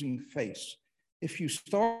of losing face. If you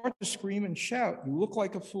start to scream and shout, you look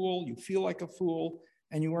like a fool, you feel like a fool,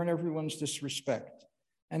 and you earn everyone's disrespect.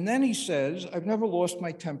 And then he says, "I've never lost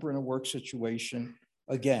my temper in a work situation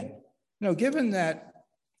again." Given that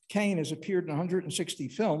Caine has appeared in 160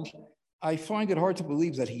 films, I find it hard to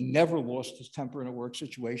believe that he never lost his temper in a work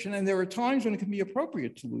situation. And there are times when it can be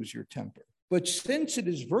appropriate to lose your temper. But since it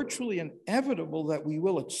is virtually inevitable that we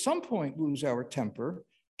will at some point lose our temper,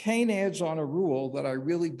 Caine adds on a rule that I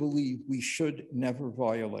really believe we should never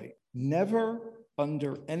violate. Never,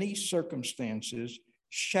 under any circumstances,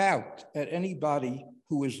 shout at anybody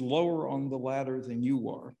who is lower on the ladder than you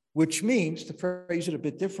are, which means, to phrase it a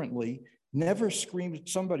bit differently, never scream at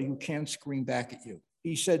somebody who can't scream back at you.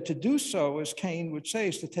 He said to do so, as Caine would say,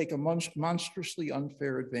 is to take a monstrously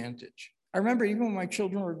unfair advantage. I remember even when my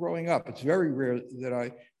children were growing up, it's very rare that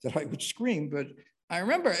I would scream, but I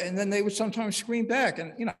remember, and then they would sometimes scream back.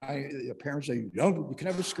 And, parents say, you can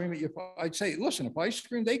never scream at your, I'd say, listen, if I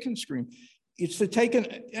scream, they can scream. It's to take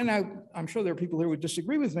and I'm sure there are people here who would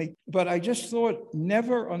disagree with me, but I just thought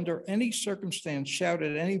never under any circumstance shout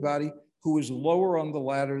at anybody who is lower on the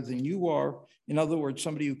ladder than you are. In other words,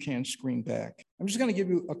 somebody who can't scream back. I'm just going to give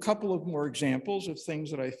you a couple of more examples of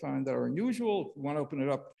things that I find that are unusual. If you want to open it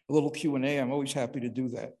up, a little Q&A, I'm always happy to do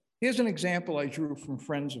that. Here's an example I drew from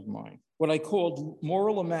friends of mine, what I called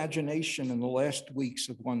moral imagination in the last weeks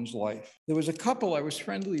of one's life. There was a couple I was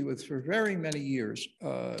friendly with for very many years.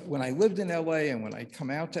 When I lived in LA and when I'd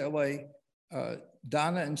come out to LA,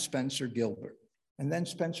 Donna and Spencer Gilbert. And then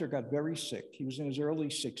Spencer got very sick. He was in his early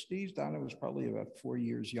 60s. Donna was probably about 4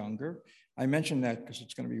 years younger. I mention that because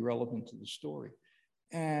it's going to be relevant to the story.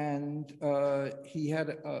 And he had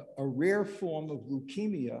a rare form of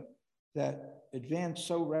leukemia that advanced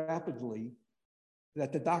so rapidly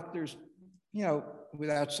that the doctors,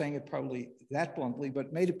 without saying it probably that bluntly,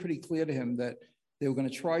 but made it pretty clear to him that they were going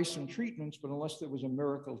to try some treatments, but unless there was a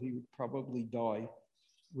miracle, he would probably die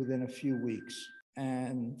within a few weeks.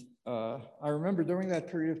 And I remember during that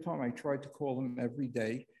period of time, I tried to call him every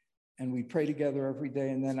day and we'd pray together every day.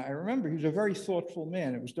 And then I remember he was a very thoughtful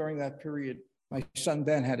man. It was during that period, my son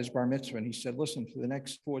Ben had his bar mitzvah and he said, listen, for the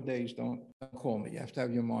next 4 days, don't call me. You have to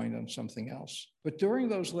have your mind on something else. But during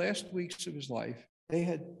those last weeks of his life, they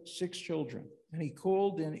had 6 children and he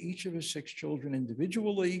called in each of his 6 children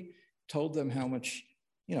individually, told them how much,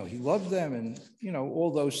 he loved them and,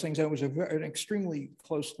 all those things. And it was an extremely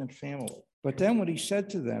close-knit family. But then what he said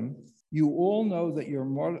to them, you all know that your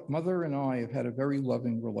mother and I have had a very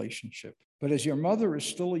loving relationship. But as your mother is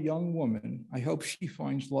still a young woman, I hope she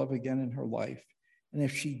finds love again in her life. And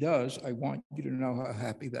if she does, I want you to know how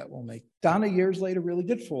happy that will make. Donna, years later, really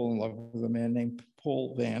did fall in love with a man named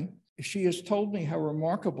Paul Van. She has told me how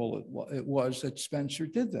remarkable it was that Spencer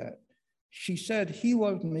did that. She said, he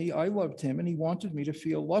loved me, I loved him, and he wanted me to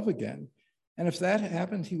feel love again. And if that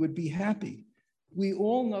happened, he would be happy. We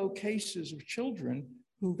all know cases of children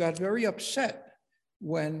who got very upset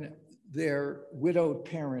when their widowed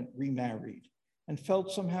parent remarried and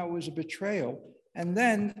felt somehow it was a betrayal. And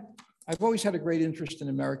then I've always had a great interest in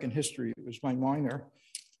American history. It was my minor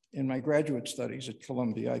in my graduate studies at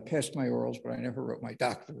Columbia. I passed my orals, but I never wrote my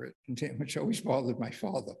doctorate, which always bothered my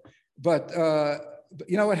father. But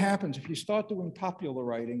you know what happens? If you start doing popular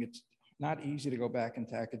writing, it's not easy to go back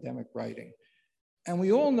into academic writing. And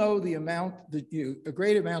we all know the amount a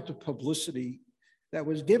great amount of publicity that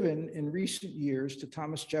was given in recent years to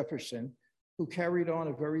Thomas Jefferson, who carried on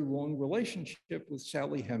a very long relationship with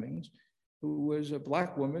Sally Hemings, who was a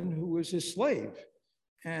Black woman who was his slave.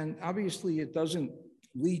 And obviously it doesn't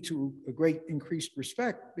lead to a great increased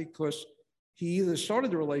respect because he either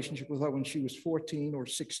started the relationship with her when she was 14 or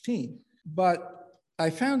 16. But I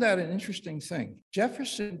found out an interesting thing.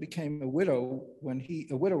 Jefferson became a widower when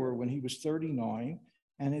he was 39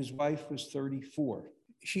 and his wife was 34.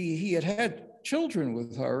 He had had children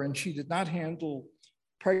with her and she did not handle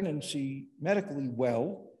pregnancy medically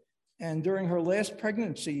well. And during her last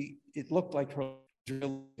pregnancy, it looked like her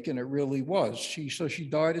and it really was. So she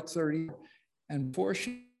died at 30. And before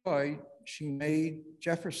she died, she made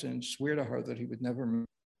Jefferson swear to her that he would never marry.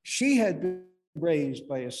 She had been raised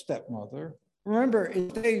by a stepmother. Remember, in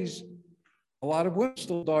days, a lot of women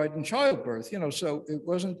still died in childbirth, so it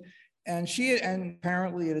wasn't, and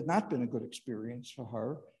apparently it had not been a good experience for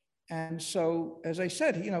her. And so, as I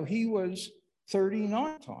said, he was 39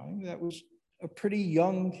 at the time. That was a pretty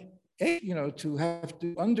young age, to have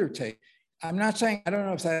to undertake. I'm not saying, I don't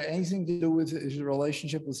know if that had anything to do with his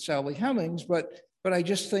relationship with Sally Hemings, but I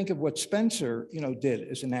just think of what Spencer, did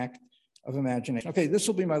as an act of imagination. Okay, this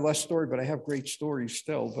will be my last story, but I have great stories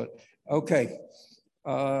still, but okay.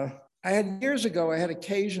 Years ago, I had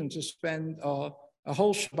occasion to spend a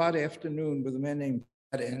whole Shabbat afternoon with a man named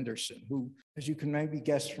Brad Anderson, who, as you can maybe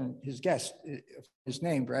guess from his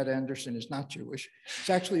name, Brad Anderson is not Jewish. He's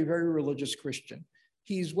actually a very religious Christian.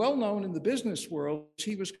 He's well known in the business world.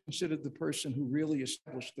 He was considered the person who really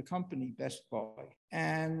established the company Best Buy.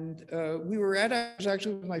 And I was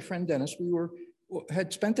actually with my friend Dennis. We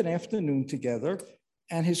had spent an afternoon together,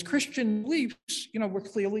 and his Christian beliefs, were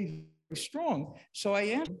clearly very strong. So I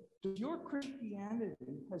asked him, does your Christianity,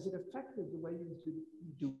 has it affected the way you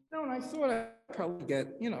do? And I thought I'd probably get,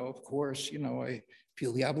 of course, I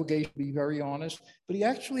feel the obligation to be very honest, but he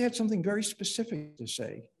actually had something very specific to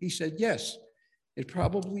say. He said, yes, it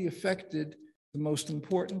probably affected the most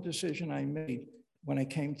important decision I made when I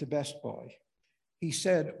came to Best Buy. He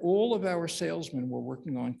said, all of our salesmen were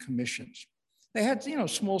working on commissions. They had,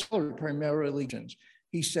 small salary, primarily.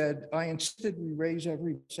 He said, I insisted we raise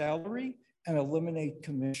every salary and eliminate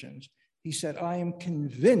commissions. He said, I am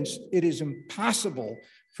convinced it is impossible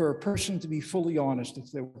for a person to be fully honest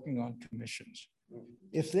if they're working on commissions.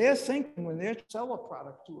 If they're thinking when they sell a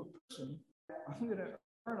product to a person, I'm going to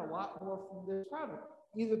earn a lot more from this product,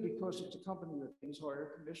 either because it's a company that pays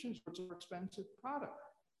higher commissions or it's an expensive product.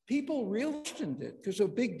 People really questioned it because a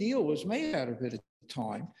big deal was made out of it at the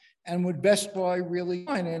time. And would Best Buy really,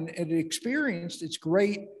 and it experienced its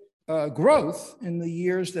great growth in the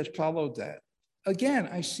years that followed that. Again,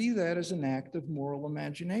 I see that as an act of moral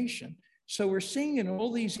imagination. So we're seeing in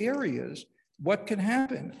all these areas what can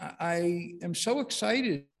happen. I am so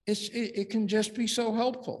excited. It can just be so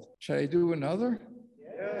helpful. Should I do another?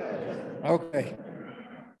 Yeah. Okay.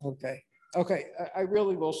 I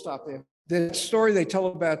really will stop there. The story they tell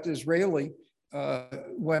about the Israeli,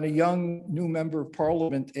 when a young new member of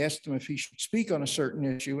parliament asked him if he should speak on a certain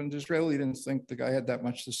issue, and Disraeli didn't think the guy had that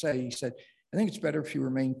much to say. He said, I think it's better if you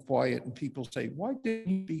remain quiet and people say, why did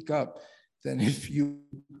he speak up? Than if you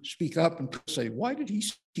speak up and say, why did he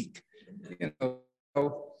speak?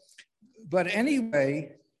 But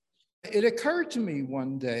anyway, it occurred to me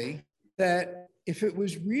one day that if it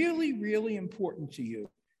was really, really important to you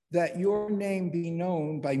that your name be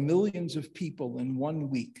known by millions of people in 1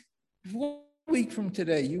 week, if 1 week from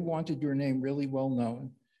today you wanted your name really well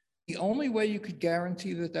known, the only way you could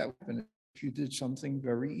guarantee that would happen if you did something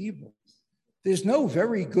very evil. There's no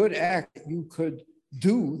very good act that you could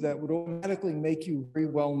do that would automatically make you very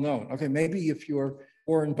well known. Okay, maybe if you're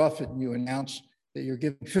Warren Buffett and you announce that you're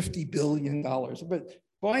giving $50 billion, but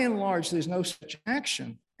by and large, there's no such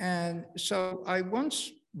action. And so I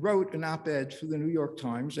once wrote an op-ed for the New York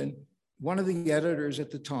Times, and one of the editors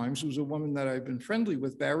at the Times, who was a woman that I've been friendly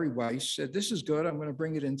with, Barry Weiss, said, this is good, I'm going to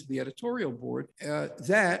bring it into the editorial board,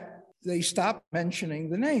 that they stop mentioning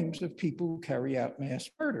the names of people who carry out mass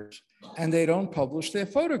murders, and they don't publish their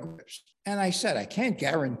photographs. And I said, I can't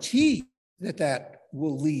guarantee that that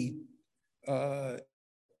will lead to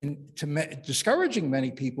discouraging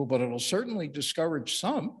many people, but it'll certainly discourage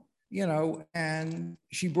some, you know. And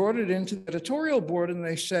she brought it into the editorial board, and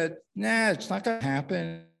they said, nah, it's not going to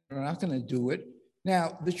happen. We're not going to do it.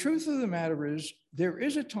 Now, the truth of the matter is, there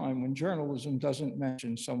is a time when journalism doesn't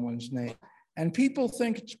mention someone's name. And people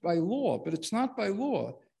think it's by law, but it's not by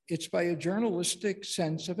law. It's by a journalistic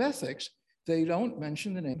sense of ethics. They don't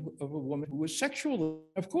mention the name of a woman who was sexual.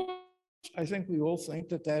 Of course, I think we all think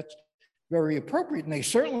that that's very appropriate, and they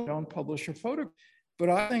certainly don't publish a photograph. But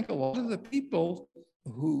I think a lot of the people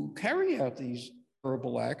who carry out these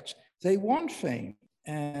horrible acts, they want fame.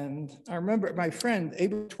 And I remember my friend,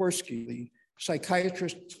 Abel Twersky, the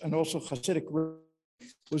psychiatrist and also Hasidic,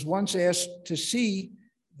 was once asked to see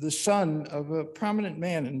the son of a prominent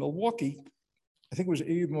man in Milwaukee, I think it was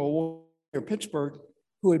either Milwaukee or Pittsburgh,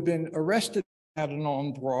 who had been arrested at an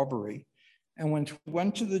armed robbery. And when he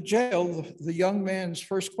went to the jail, the young man's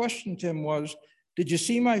first question to him was, did you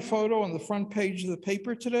see my photo on the front page of the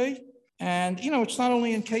paper today? And, you know, it's not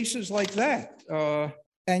only in cases like that.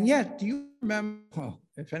 And yet, do you remember, well,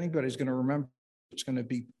 if anybody's going to remember, it's going to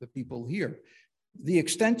be the people here, the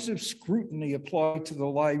extensive scrutiny applied to the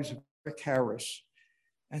lives of Rick Harris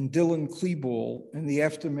and Dylan Klebold in the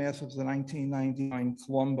aftermath of the 1999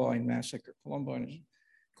 Columbine massacre. Columbine is,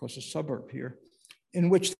 of course, a suburb here, in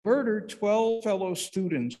which they murdered 12 fellow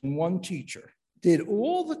students and one teacher. Did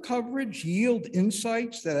all the coverage yield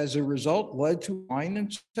insights that as a result led to line in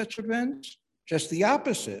such events? Just the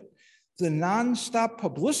opposite. The nonstop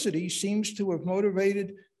publicity seems to have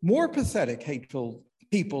motivated more pathetic, hateful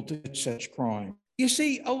people to commit such crime. You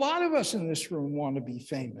see, a lot of us in this room want to be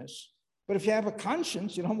famous. But if you have a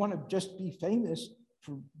conscience, you don't want to just be famous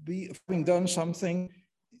for having done something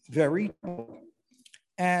very terrible.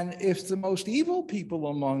 And if the most evil people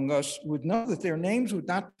among us would know that their names would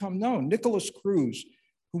not become known, Nicholas Cruz,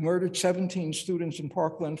 who murdered 17 students in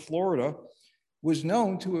Parkland, Florida, was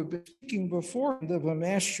known to have been speaking before of a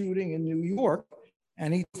mass shooting in New York.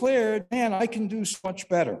 And he declared, man, I can do so much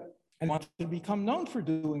better. And wanted to become known for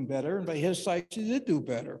doing better. And by his sights, he did do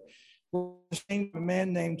better. A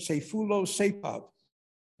man named Seifulo Sepab,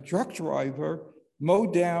 a truck driver,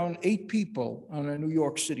 mowed down 8 people on a New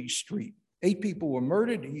York City street. 8 people were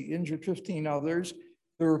murdered. He injured 15 others.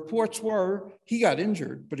 The reports were he got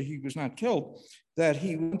injured, but he was not killed, that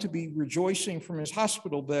he went to be rejoicing from his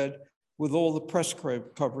hospital bed with all the press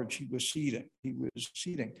coverage he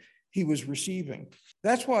was receiving.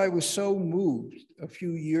 That's why I was so moved a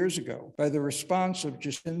few years ago by the response of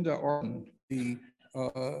Jacinda Ardern, the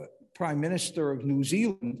Prime Minister of New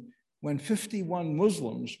Zealand, when 51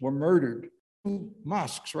 Muslims were murdered, 2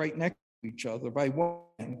 mosques right next to each other by one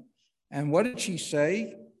man. And what did she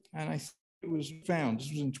say? And I think it was found,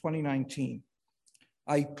 this was in 2019.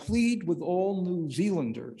 I plead with all New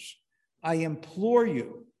Zealanders, I implore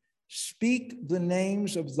you, speak the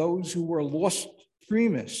names of those who were lost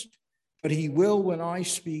extremists, but he will, when I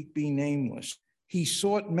speak, be nameless. He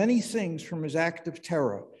sought many things from his act of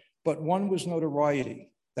terror, but one was notoriety.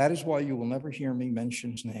 That is why you will never hear me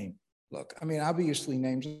mention his name. Look, I mean, obviously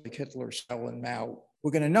names like Hitler, Stalin, Mao,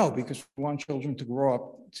 we're going to know because we want children to grow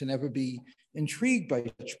up to never be intrigued by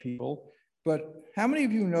such people. But how many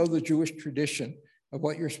of you know the Jewish tradition of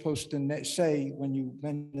what you're supposed to say when you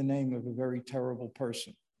mention the name of a very terrible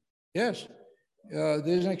person? Yes,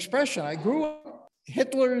 there's an expression. I grew up,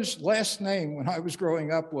 Hitler's last name when I was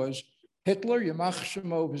growing up was Hitler Yamach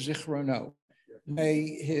Shemo V'Zichrono. May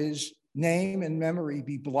his name and memory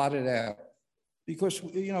be blotted out, because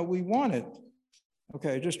you know we want it.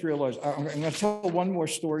 Okay, I just realized I'm going to tell one more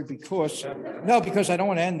story because I don't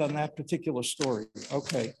want to end on that particular story.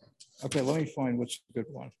 Okay, let me find what's a good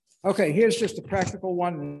one. Okay, here's just a practical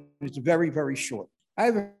one. It's very, very short. I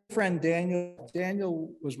have a friend, Daniel.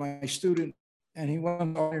 Daniel was my student, and he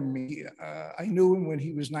went on to me. I knew him when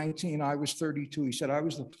he was 19. I was 32. He said I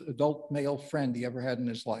was the adult male friend he ever had in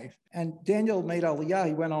his life. And Daniel made Aliyah.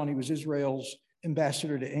 He went on. He was Israel's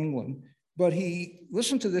ambassador to England. But he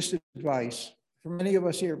listened to this advice. For many of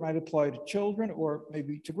us here, it might apply to children or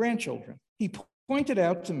maybe to grandchildren. He pointed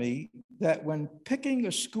out to me that when picking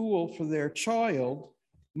a school for their child,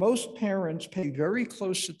 most parents pay very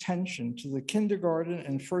close attention to the kindergarten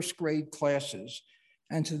and first grade classes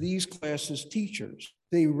and to these classes' teachers.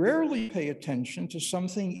 They rarely pay attention to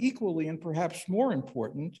something equally and perhaps more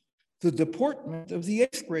important, the deportment of the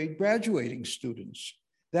 8th grade graduating students.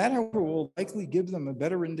 That, however, will likely give them a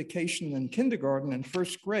better indication than kindergarten and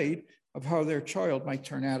first grade of how their child might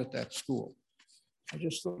turn out at that school. I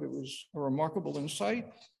just thought it was a remarkable insight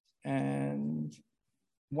and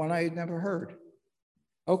one I had never heard.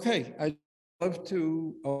 Okay, I'd love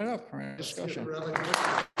to open up for a discussion.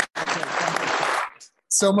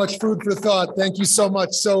 So much food for thought. Thank you so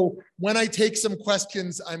much. So when I take some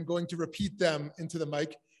questions, I'm going to repeat them into the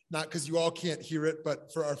mic, not because you all can't hear it,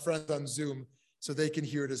 but for our friends on Zoom, so they can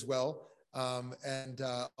hear it as well.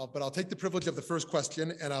 But I'll take the privilege of the first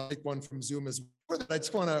question, and I'll take one from Zoom as well. I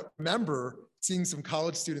just want to remember seeing some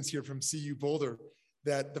college students here from CU Boulder,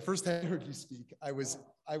 that the first time I heard you speak, I was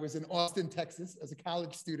in Austin, Texas as a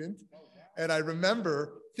college student. And I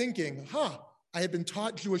remember thinking, I had been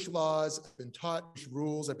taught Jewish laws, I've been taught Jewish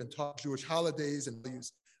rules, I've been taught Jewish holidays and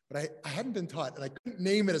values, but I hadn't been taught, and I couldn't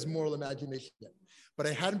name it as moral imagination yet, but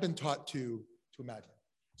I hadn't been taught to imagine.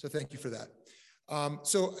 So thank you for that.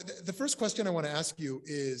 So the first question I want to ask you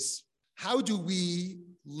is, how do we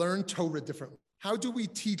learn Torah differently? How do we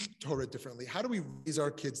teach Torah differently? How do we raise our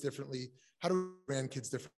kids differently? How do we raise kids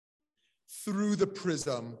differently? Through the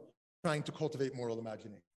prism, trying to cultivate moral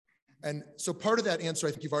imagination. And so part of that answer, I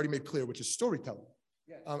think you've already made clear, which is storytelling.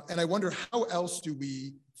 And I wonder, how else do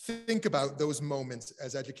we think about those moments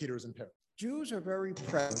as educators and parents? Jews are very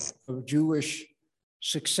proud of Jewish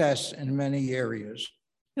success in many areas.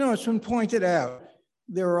 You know, it's been pointed out,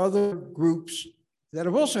 there are other groups that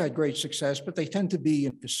have also had great success, but they tend to be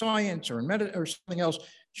in science or in medicine or something else.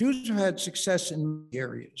 Jews have had success in many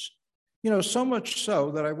areas. You know, so much so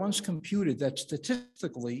that I once computed that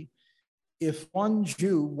statistically, if one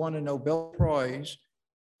Jew won a Nobel Prize,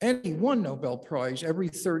 any one Nobel Prize every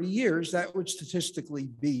 30 years, that would statistically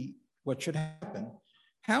be what should happen.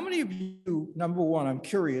 How many of you, number one, I'm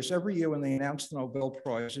curious, every year when they announce the Nobel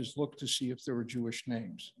Prizes, look to see if there were Jewish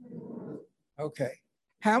names? Okay.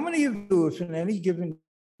 How many of you, if in any given year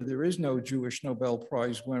there is no Jewish Nobel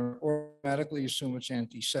Prize winner, automatically assume it's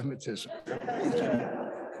anti-Semitism?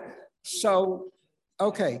 So,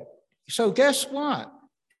 okay. So guess what?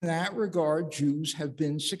 In that regard, Jews have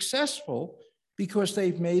been successful because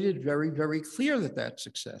they've made it very, very clear that that's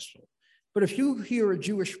successful. But if you hear a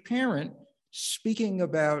Jewish parent speaking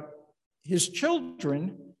about his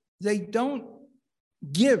children, they don't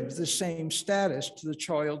give the same status to the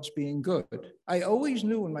child's being good. I always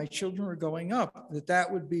knew when my children were growing up that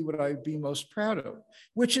that would be what I'd be most proud of,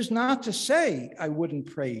 which is not to say I wouldn't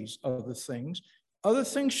praise other things. Other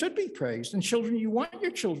things should be praised. And children, you want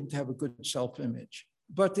your children to have a good self-image.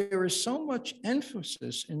 But there is so much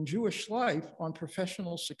emphasis in Jewish life on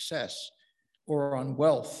professional success or on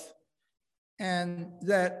wealth, and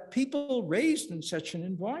that people raised in such an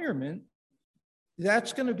environment,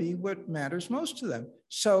 that's going to be what matters most to them.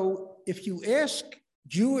 So if you ask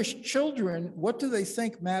Jewish children what do they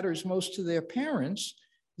think matters most to their parents,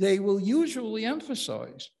 they will usually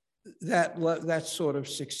emphasize that sort of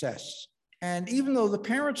success. And even though the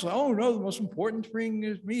parents are, oh no, the most important thing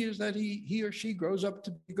to me is that he or she grows up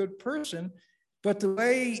to be a good person, but the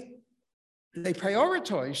way they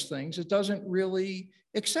prioritize things, it doesn't really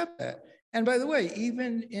accept that. And by the way,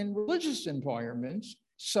 even in religious environments,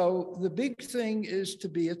 so the big thing is to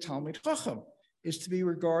be a Talmid Chacham, is to be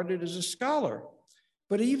regarded as a scholar.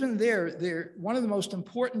 But even there, one of the most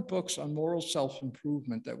important books on moral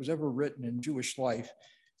self-improvement that was ever written in Jewish life,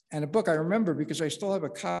 and a book I remember because I still have a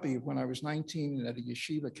copy of when I was 19 at a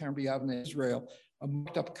yeshiva, Keren B'Yavneh, Israel, a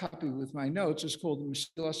marked up copy with my notes. It's called the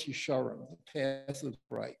Mesilas Yesharim, The Path of the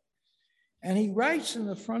Right. And he writes in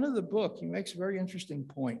the front of the book, he makes a very interesting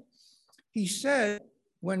point. He said,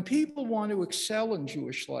 when people want to excel in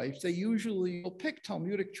Jewish life, they usually will pick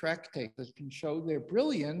Talmudic tractates that can show their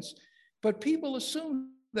brilliance, but people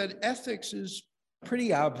assume that ethics is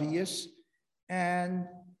pretty obvious, and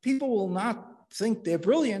people will not think they're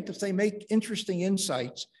brilliant if they make interesting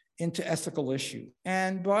insights into ethical issues.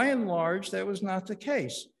 And by and large, that was not the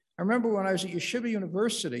case. I remember when I was at Yeshiva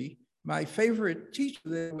University, my favorite teacher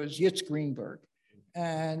there was Yitz Greenberg.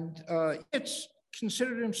 And Yitz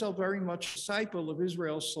considered himself very much a disciple of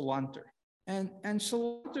Israel Salanter. And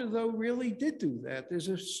Salanter, though, really did do that. There's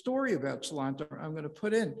a story about Salanter I'm going to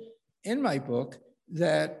put in my book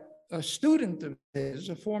that a student of his,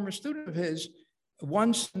 a former student of his,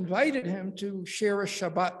 once invited him to share a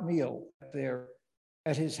Shabbat meal there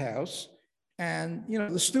at his house. And, you know,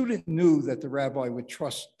 the student knew that the rabbi would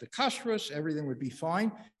trust the kashrus, everything would be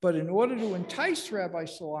fine. But in order to entice Rabbi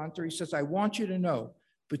Salanter, he says, I want you to know,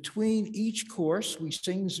 between each course, we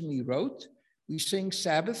sing Zmirot, we sing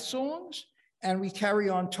Sabbath songs, and we carry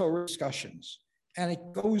on Torah discussions. And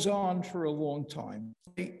it goes on for a long time.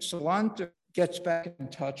 Salanter gets back in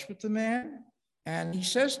touch with the man, And he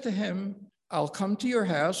says to him, I'll come to your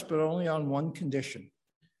house, but only on one condition,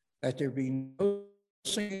 that there be no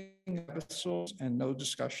singing Sabbath songs and no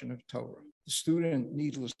discussion of Torah. The student,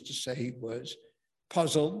 needless to say, was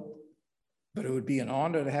puzzled, but it would be an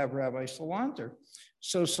honor to have Rabbi Salanter.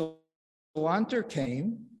 So Salanter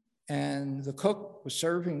came, and the cook was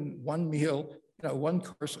serving one meal, one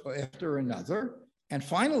course after another. And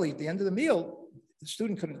finally, at the end of the meal, the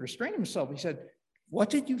student couldn't restrain himself. He said, what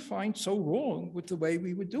did you find so wrong with the way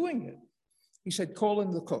we were doing it? He said, call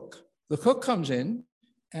in the cook. The cook comes in,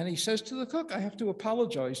 and he says to the cook, I have to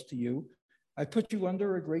apologize to you. I put you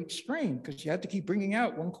under a great strain because you had to keep bringing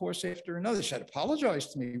out one course after another. She said, apologize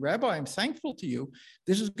to me. Rabbi, I'm thankful to you.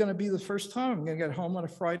 This is going to be the first time I'm going to get home on a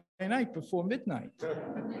Friday night before midnight.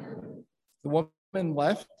 The woman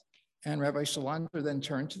left, and Rabbi Salanter then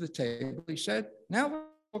turned to the table. He said, now let's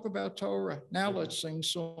talk about Torah. Now let's sing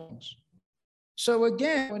songs. So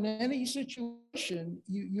again, in any situation,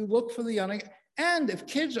 you look for the and if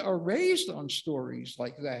kids are raised on stories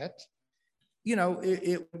like that,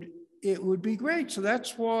 it would be great. So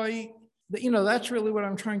that's why, that's really what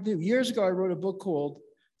I'm trying to do. Years ago, I wrote a book called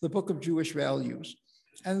The Book of Jewish Values.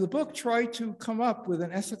 And the book tried to come up with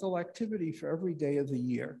an ethical activity for every day of the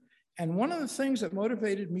year. And one of the things that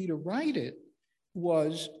motivated me to write it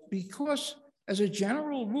was because, as a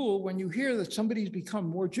general rule, when you hear that somebody's become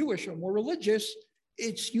more Jewish or more religious,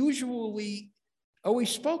 it's usually always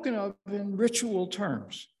spoken of in ritual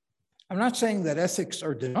terms. I'm not saying that ethics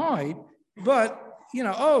are denied, but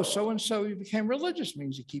so-and-so he became religious,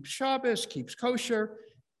 means he keeps Shabbos, keeps kosher,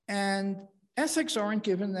 and ethics aren't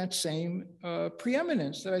given that same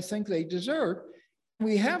preeminence that I think they deserve.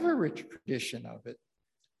 We have a rich tradition of it.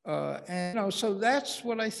 So that's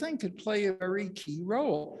what I think could play a very key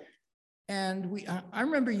role. And I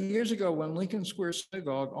remember years ago when Lincoln Square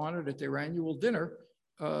Synagogue honored at their annual dinner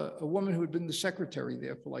a woman who had been the secretary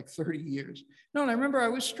there for like 30 years. No, and I remember I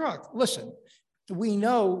was struck. Listen, we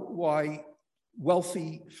know why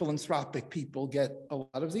wealthy philanthropic people get a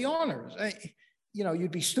lot of the honors.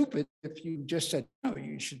 You'd be stupid if you just said, no,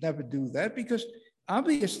 you should never do that, because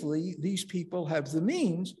obviously these people have the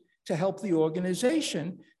means to help the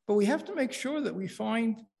organization, but we have to make sure that we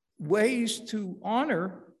find ways to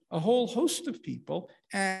honor a whole host of people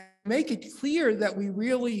and make it clear that we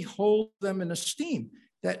really hold them in esteem,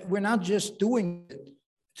 that we're not just doing it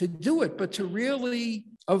to do it, but to really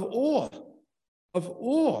of awe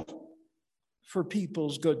for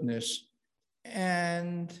people's goodness.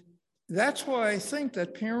 And that's why I think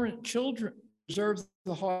that children deserve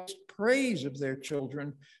the highest praise of their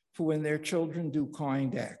children for when their children do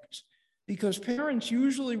kind acts, because parents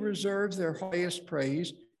usually reserve their highest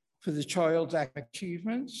praise for the child's academic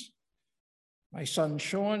achievements. My son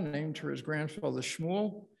Sean named for his grandfather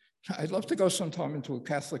Shmuel. I'd love to go sometime into a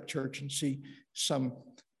Catholic church and see some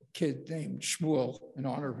kid named Shmuel in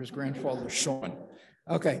honor of his grandfather Sean.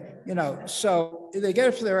 Okay, so they get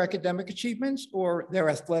it for their academic achievements or their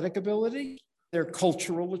athletic ability, their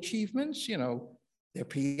cultural achievements, their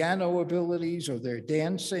piano abilities or their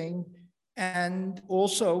dancing, and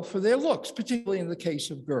also for their looks, particularly in the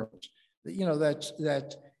case of girls.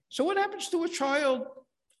 So what happens to a child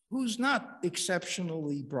who's not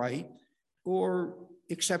exceptionally bright or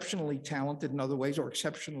exceptionally talented in other ways or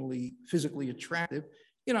exceptionally physically attractive?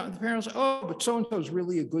 The parents say, oh, but so-and-so is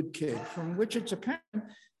really a good kid, from which it's apparent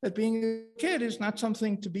that being a kid is not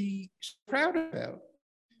something to be proud about.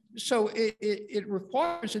 So it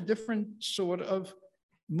requires a different sort of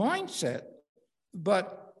mindset.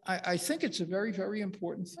 But I think it's a very, very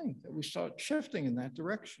important thing that we start shifting in that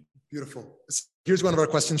direction. Beautiful. Here's one of our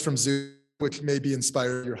questions from Zoom, which may be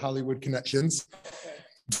inspired your Hollywood connections. Okay.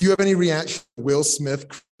 Do you have any reaction to Will Smith,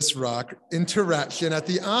 Chris Rock interaction at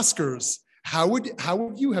the Oscars? How would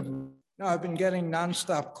you have? No, I've been getting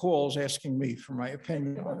nonstop calls asking me for my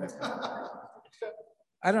opinion on it.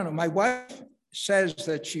 I don't know. My wife says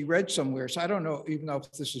that she read somewhere, so I don't know even know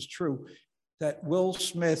if this is true, that Will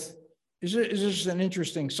Smith is this an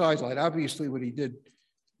interesting sidelight. Obviously, what he did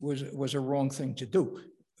was a wrong thing to do,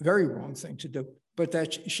 very wrong thing to do. But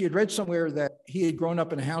that she had read somewhere that he had grown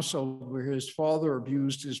up in a household where his father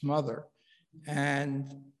abused his mother,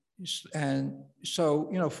 and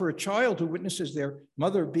so, for a child who witnesses their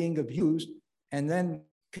mother being abused and then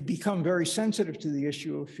could become very sensitive to the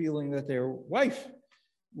issue of feeling that their wife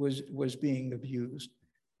was being abused.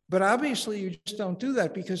 But obviously you just don't do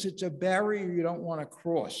that because it's a barrier you don't want to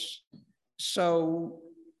cross. So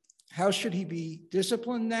how should he be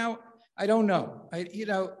disciplined now? I don't know.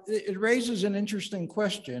 It raises an interesting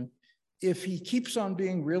question. If he keeps on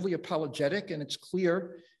being really apologetic and it's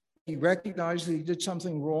clear he recognized that he did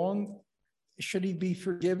something wrong, should he be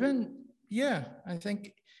forgiven? Yeah, I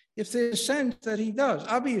think if there's a sense that he does,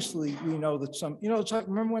 obviously we know that it's like,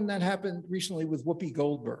 remember when that happened recently with Whoopi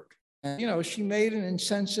Goldberg? And, she made an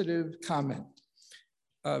insensitive comment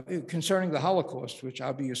concerning the Holocaust, which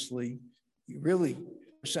obviously really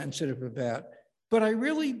sensitive about. But I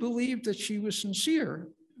really believe that she was sincere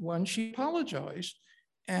when she apologized.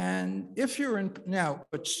 And if you're in, now,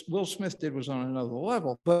 what Will Smith did was on another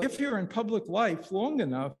level, but if you're in public life long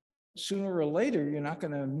enough, sooner or later, you're not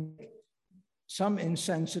going to make some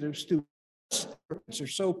insensitive students are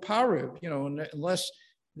so powerful, unless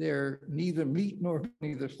they're neither meat nor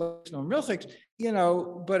neither flesh nor milchiks,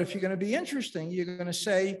 but if you're going to be interesting, you're going to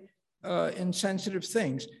say insensitive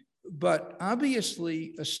things. But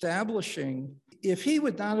obviously establishing, if he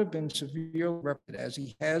would not have been severely reprimanded as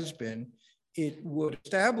he has been, it would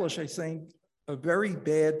establish, I think, a very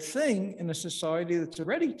bad thing in a society that's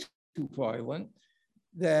already too violent,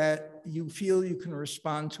 that you feel you can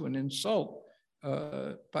respond to an insult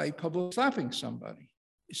by public slapping somebody.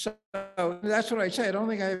 So that's what I say. I don't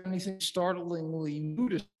think I have anything startlingly new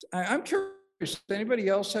to say. I'm curious, does anybody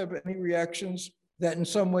else have any reactions that in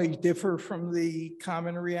some ways differ from the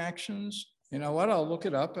common reactions? You know what, I'll look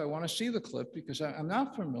it up. I want to see the clip because I'm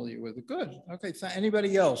not familiar with it. Good, okay,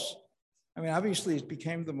 anybody else? I mean, obviously it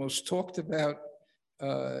became the most talked about,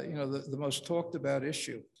 the most talked about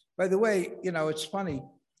issue. By the way, it's funny,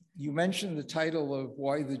 you mentioned the title of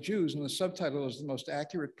Why the Jews, and the subtitle is the most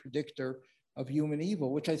accurate predictor of human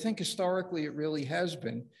evil, which I think historically it really has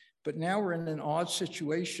been. But now we're in an odd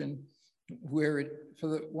situation where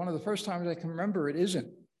one of the first times I can remember it isn't,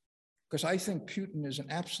 because I think Putin is an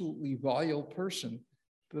absolutely vile person,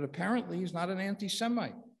 but apparently he's not an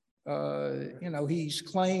anti-Semite. He's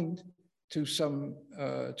claimed to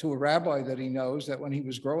a rabbi that he knows that when he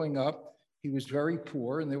was growing up, he was very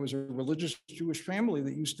poor, and there was a religious Jewish family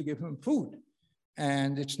that used to give him food.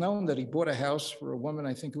 And it's known that he bought a house for a woman,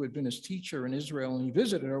 I think, who had been his teacher in Israel, and he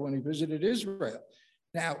visited her when he visited Israel.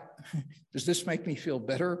 Now, does this make me feel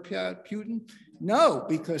better about Putin? No,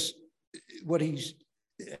 because what he's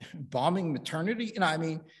bombing maternity,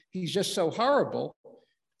 he's just so horrible.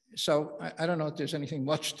 So I don't know if there's anything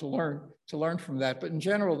much to learn from that, but in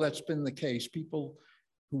general, that's been the case. People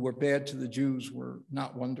who were bad to the Jews were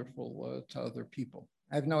not wonderful to other people.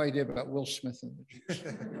 I have no idea about Will Smith and the Jews.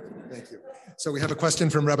 Thank you. So we have a question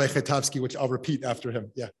from Rabbi Chetavsky, which I'll repeat after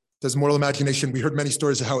him. Yeah. Does moral imagination, we heard many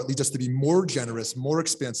stories of how it leads us to be more generous, more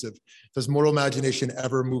expansive. Does moral imagination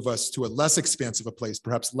ever move us to a less expansive a place,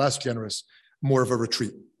 perhaps less generous, more of a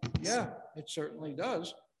retreat? Yeah, it certainly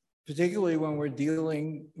does. Particularly when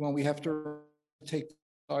when we have to take the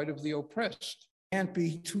side of the oppressed. Can't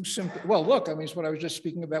be too simple. Well, look, it's what I was just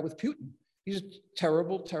speaking about with Putin. He's a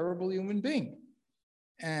terrible, terrible human being.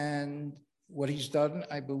 And what he's done,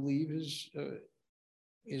 I believe,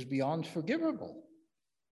 is beyond forgivable.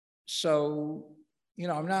 So,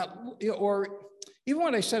 I'm not, or even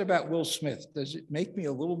what I said about Will Smith, does it make me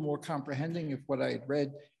a little more comprehending if what I had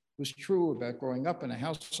read was true about growing up in a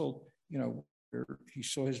household, where he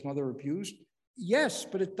saw his mother abused? Yes,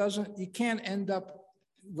 but it doesn't, you can't end up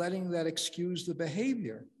letting that excuse the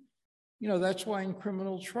behavior. That's why in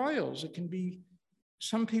criminal trials, it can be,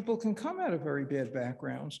 some people can come out of very bad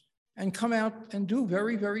backgrounds and come out and do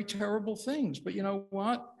very, very terrible things. But you know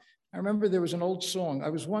what? I remember there was an old song. I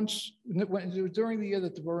was once, during the year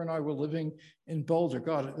that Deborah and I were living in Boulder,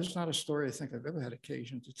 God, this is not a story I think I've ever had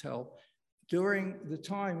occasion to tell. During the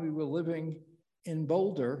time we were living in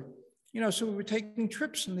Boulder, so we were taking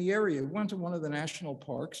trips in the area. We went to one of the national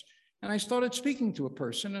parks, and I started speaking to a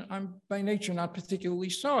person, and I'm by nature not particularly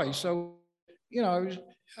shy. So,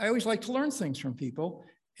 I always like to learn things from people.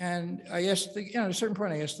 And I asked, at a certain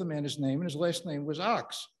point, I asked the man his name, and his last name was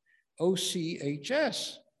Ochs,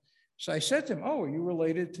 O-C-H-S. So I said to him, oh, are you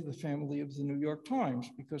related to the family of the New York Times?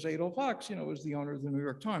 Because Adolph Ochs, was the owner of the New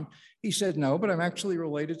York Times. He said, no, but I'm actually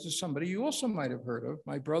related to somebody you also might have heard of.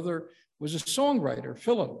 My brother was a songwriter,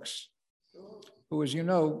 Phil Ochs, who, as you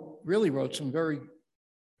know, really wrote some very,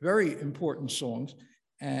 very important songs,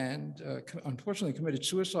 and unfortunately committed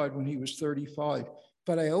suicide when he was 35.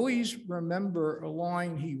 But I always remember a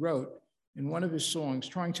line he wrote in one of his songs,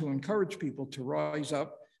 trying to encourage people to rise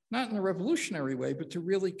up, not in a revolutionary way, but to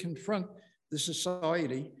really confront the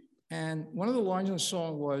society. And one of the lines in the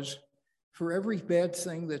song was, for every bad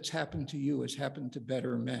thing that's happened to you has happened to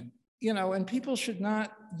better men. And people should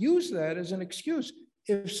not use that as an excuse.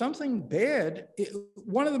 If something bad,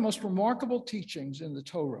 one of the most remarkable teachings in the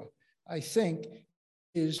Torah, I think,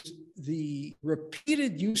 is the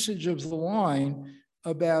repeated usage of the line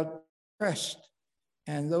about oppressed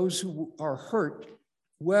and those who are hurt,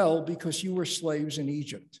 well, because you were slaves in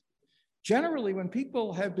Egypt. Generally, when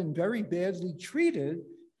people have been very badly treated,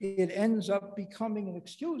 it ends up becoming an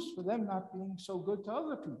excuse for them not being so good to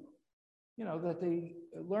other people, that they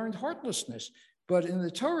learned heartlessness. But in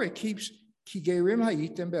the Torah, it keeps, Ki gerim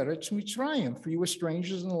hayitem beretz Mitzrayim, for you were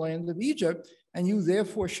strangers in the land of Egypt, and you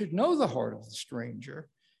therefore should know the heart of the stranger,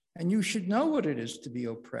 and you should know what it is to be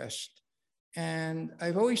oppressed. And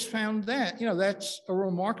I've always found that, that's a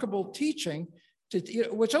remarkable teaching.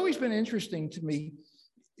 What's always been interesting to me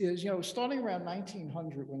is, starting around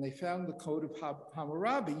 1900, when they found the Code of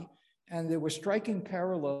Hammurabi, and there were striking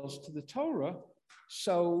parallels to the Torah.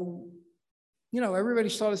 So, everybody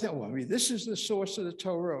started saying, this is the source of the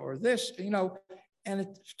Torah, or this, and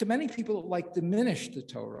to many people, it diminished the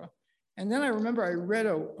Torah. And then I remember I read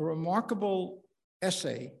a remarkable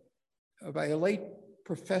essay by a late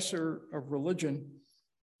professor of religion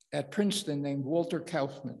at Princeton named Walter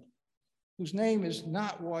Kaufman, whose name is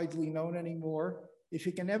not widely known anymore. If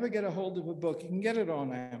you can ever get a hold of a book, you can get it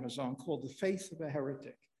on Amazon, called The Faith of a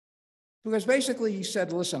Heretic. Because basically he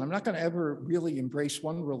said, listen, I'm not going to ever really embrace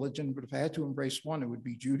one religion, but if I had to embrace one, it would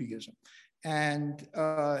be Judaism. And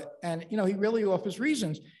he really offers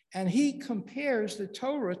reasons. And he compares the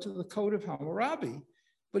Torah to the Code of Hammurabi,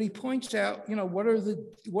 but he points out, what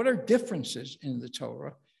are differences in the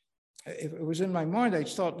Torah? If it was in my mind, I'd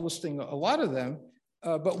start listing a lot of them.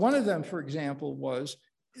 But one of them, for example, was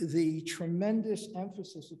the tremendous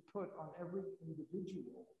emphasis it put on every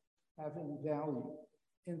individual having value.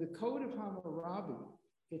 In the Code of Hammurabi,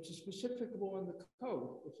 it's a specific law in the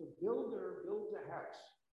code. If a builder builds a house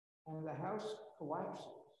and the house collapses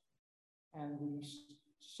and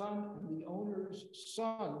the owner's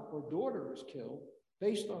son or daughter is killed,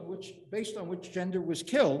 based on which gender was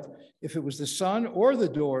killed, if it was the son or the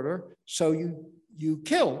daughter, so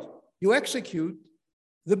you execute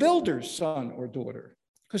the builder's son or daughter,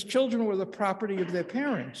 because children were the property of their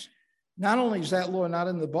parents. Not only is that law not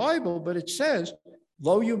in the Bible, but it says,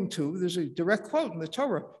 Lo yum tu, there's a direct quote in the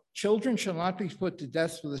Torah, children shall not be put to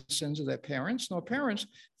death for the sins of their parents, nor parents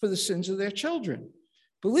for the sins of their children.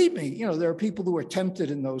 Believe me, there are people who are tempted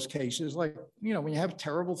in those cases, when you have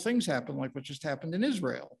terrible things happen, like what just happened in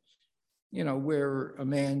Israel, where a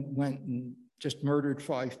man went and just murdered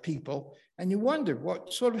 5 people, and you wonder,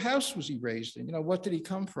 what sort of house was he raised in? What did he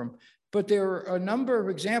come from? But there are a number of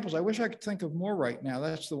examples. I wish I could think of more right now.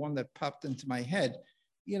 That's the one that popped into my head,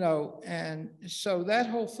 and so that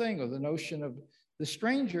whole thing, or the notion of the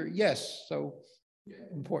stranger, yes. So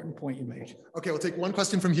important point you made. Okay, we'll take one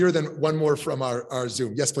question from here, then one more from our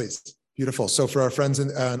Zoom. Yes, please. Beautiful. So for our friends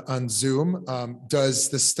on Zoom, does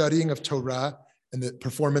the studying of Torah and the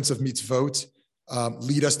performance of mitzvot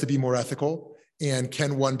lead us to be more ethical? And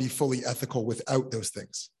can one be fully ethical without those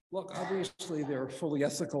things? Look, obviously they're fully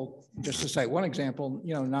ethical. Just to cite one example,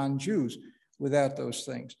 non-Jews without those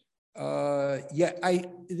things. The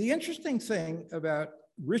interesting thing about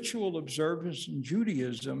ritual observance in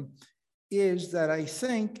Judaism is that I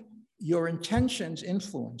think your intentions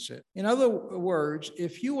influence it. In other words,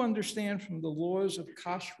 if you understand from the laws of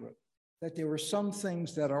kashrut that there are some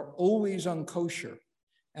things that are always unkosher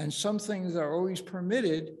and some things that are always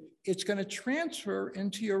permitted, it's going to transfer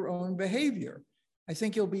into your own behavior. I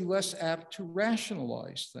think you'll be less apt to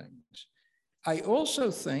rationalize things. I also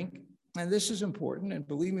think, and this is important, and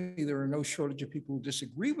believe me, there are no shortage of people who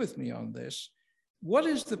disagree with me on this, what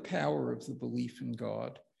is the power of the belief in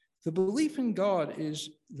God? The belief in God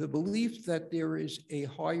is the belief that there is a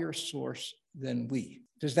higher source than we.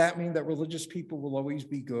 Does that mean that religious people will always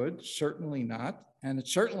be good? Certainly not. And it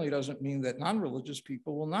certainly doesn't mean that non-religious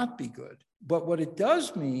people will not be good. But what it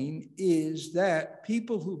does mean is that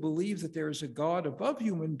people who believe that there is a God above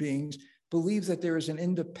human beings believe that there is an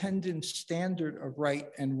independent standard of right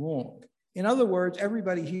and wrong. In other words,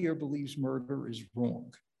 everybody here believes murder is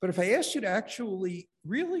wrong. But if I asked you to actually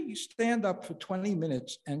really stand up for 20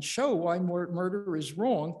 minutes and show why murder is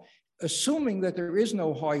wrong, assuming that there is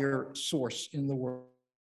no higher source in the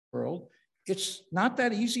world, it's not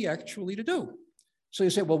that easy actually to do. So you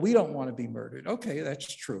say, well, we don't want to be murdered. Okay,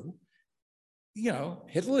 that's true.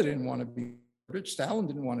 Hitler didn't want to be murdered. Stalin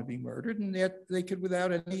didn't want to be murdered, and yet they could,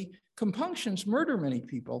 without any compunctions, murder many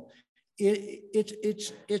people.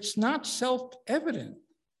 It's not self-evident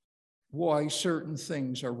why certain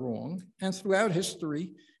things are wrong. And throughout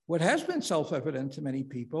history, what has been self-evident to many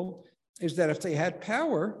people is that if they had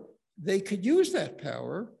power, they could use that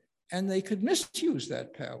power and they could misuse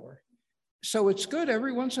that power. So it's good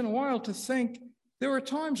every once in a while to think, there are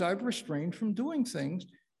times I've restrained from doing things.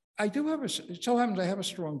 It so happens I have a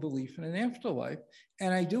strong belief in an afterlife,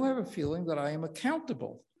 and I do have a feeling that I am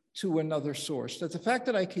accountable to another source, that the fact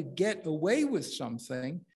that I could get away with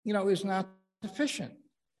something, is not sufficient.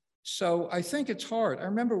 So I think it's hard. I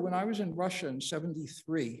remember when I was in Russia in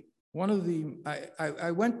 73,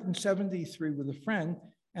 I went in 73 with a friend,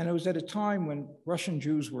 and it was at a time when Russian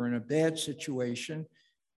Jews were in a bad situation,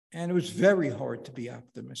 and it was very hard to be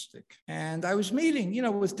optimistic. And I was meeting,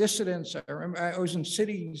 with dissidents. I remember I was in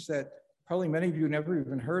cities that probably many of you never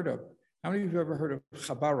even heard of. How many of you have ever heard of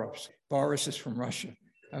Khabarovsk? Boris is from Russia.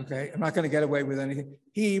 Okay, I'm not going to get away with anything.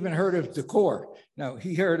 He even heard of Dekor. No,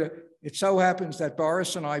 he heard of, it so happens that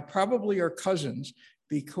Boris and I probably are cousins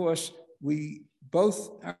because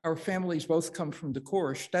our families both come from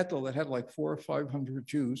Dekor, a shtetl that had like 400 or 500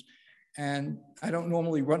 Jews. And I don't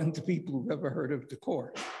normally run into people who've ever heard of Dekor.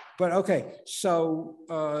 But okay, so,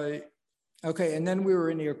 and then we were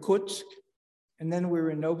in Irkutsk, and then we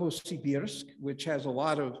were in Novosibirsk, which has a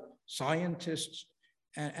lot of scientists.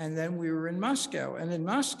 And then we were in Moscow. And in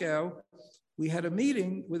Moscow, we had a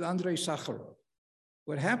meeting with Andrei Sakharov.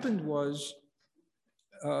 What happened was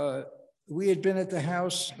we had been at the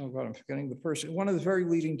house, oh God, I'm forgetting the person, one of the very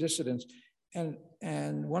leading dissidents.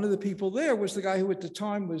 And one of the people there was the guy who at the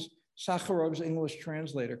time was Sakharov's English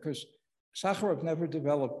translator, because Sakharov never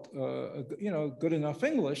developed good enough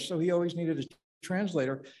English, so he always needed a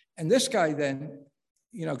translator. And this guy then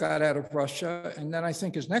got out of Russia. And then I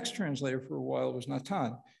think his next translator for a while was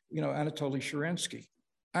Natan, Anatoly Sharansky.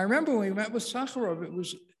 I remember when we met with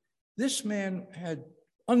Sakharov, this man had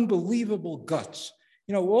unbelievable guts.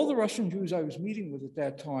 All the Russian Jews I was meeting with at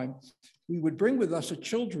that time, we would bring with us a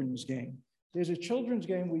children's game. There's a children's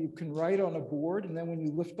game where you can write on a board, and then when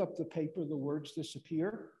you lift up the paper, the words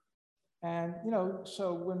disappear. And,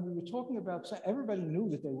 so when we were talking about, everybody knew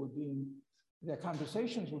that their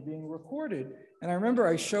conversations were being recorded. And I remember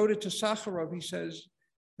I showed it to Sakharov. He says,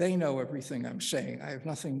 they know everything I'm saying. I have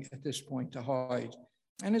nothing at this point to hide.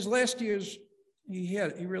 And his last years, he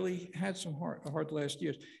really had some hard last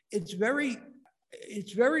years. It's very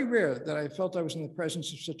rare that I felt I was in the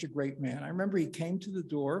presence of such a great man. I remember he came to the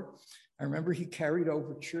door. I remember he carried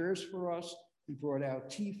over chairs for us. He brought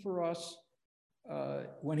out tea for us.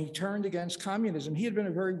 When he turned against communism, he had been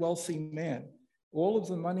a very wealthy man. All of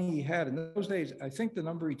the money he had in those days, I think the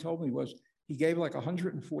number he told me was he gave like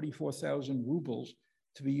 144,000 rubles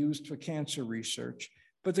to be used for cancer research.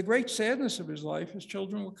 But the great sadness of his life, his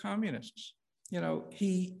children were communists.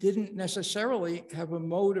 He didn't necessarily have a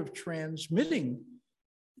mode of transmitting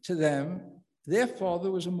to them. Their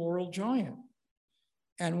father was a moral giant.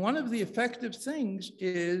 And one of the effective things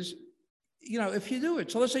is, if you do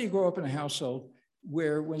it. So let's say you grow up in a household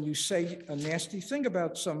where when you say a nasty thing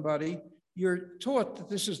about somebody, you're taught that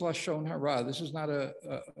this is Lashon Hara. This is not a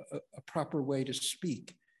proper way to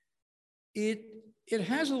speak. It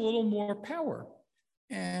has a little more power.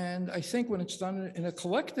 And I think when it's done in a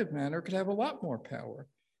collective manner, it could have a lot more power.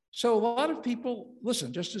 So a lot of people,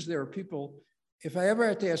 listen, just as there are people, if I ever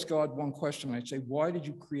had to ask God one question, I'd say, why did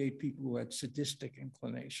you create people who had sadistic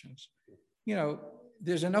inclinations?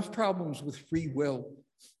 There's enough problems with free will,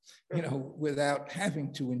 without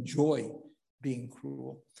having to enjoy being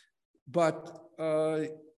cruel. But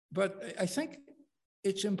I think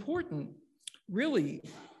it's important, really,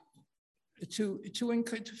 to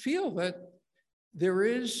feel that there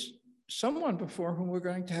is someone before whom we're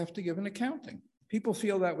going to have to give an accounting. People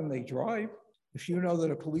feel that when they drive. If you know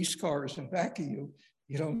that a police car is in back of you,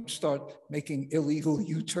 you don't start making illegal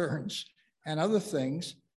U-turns and other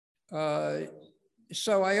things.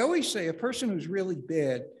 So I always say a person who's really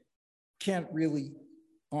bad can't really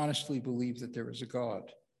honestly believe that there is a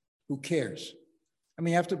God who cares. I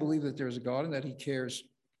mean, you have to believe that there's a God and that he cares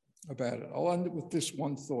about it. I'll end it with this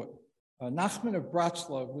one thought. Nachman of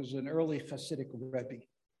Bratslav was an early Hasidic Rebbe.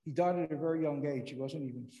 He died at a very young age. He wasn't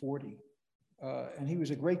even 40. And he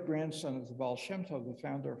was a great-grandson of the Baal Shem Tov, the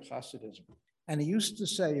founder of Hasidism. And he used to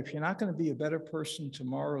say, if you're not going to be a better person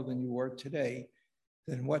tomorrow than you are today,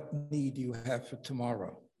 then what need do you have for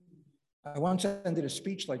tomorrow? I once ended a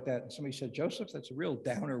speech like that, and somebody said, Joseph, that's a real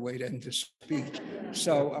downer way to end a speech.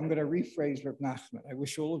 So I'm going to rephrase Reb Nachman. I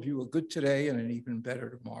wish all of you a good today and an even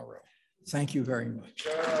better tomorrow. Thank you very much.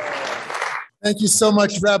 Thank you so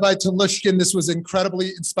much, Rabbi Telushkin. This was an incredibly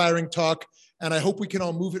inspiring talk, and I hope we can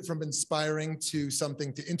all move it from inspiring to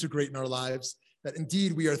something to integrate in our lives, that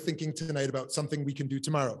indeed we are thinking tonight about something we can do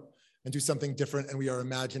tomorrow and do something different, and we are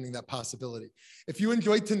imagining that possibility. If you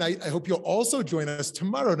enjoyed tonight, I hope you'll also join us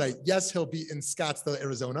tomorrow night. Yes, he'll be in Scottsdale,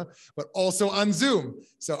 Arizona, but also on Zoom.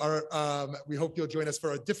 So we hope you'll join us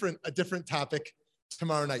for a different topic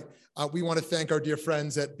tomorrow night. We want to thank our dear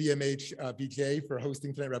friends at BMH BJ for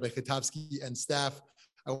hosting tonight, Rabbi Chetavsky and staff.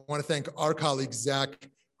 I want to thank our colleague, Zach,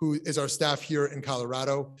 who is our staff here in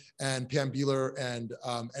Colorado, and Pam Beeler and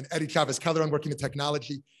Eddie Chavez Calderon working the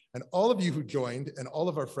technology. and all of you who joined, and all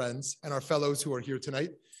of our friends and our fellows who are here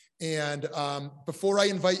tonight. And before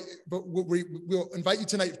I we'll invite you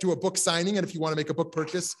tonight to a book signing, and if you want to make a book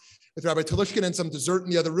purchase with Rabbi Telushkin, and some dessert in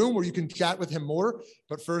the other room where you can chat with him more.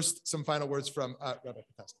 But first, some final words from Rabbi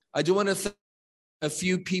Kotesky. I do want to thank a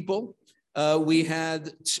few people. We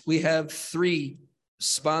have 3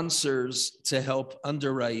 sponsors to help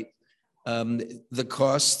underwrite the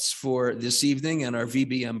costs for this evening and our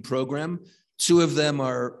VBM program. 2 of them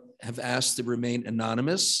have asked to remain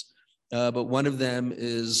anonymous, but one of them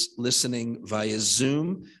is listening via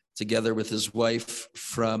Zoom together with his wife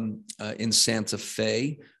from in Santa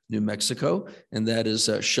Fe, New Mexico, and that is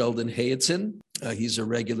Sheldon Hayton. He's a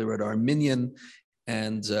regular at Arminian,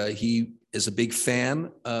 and he is a big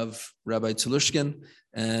fan of Rabbi Telushkin,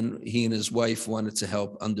 and he and his wife wanted to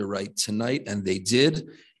help underwrite tonight, and they did.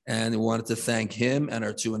 And we wanted to thank him and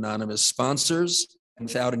our 2 anonymous sponsors. And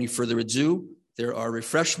without any further ado, there are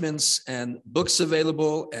refreshments and books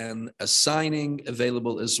available and a signing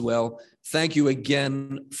available as well. Thank you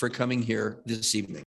again for coming here this evening.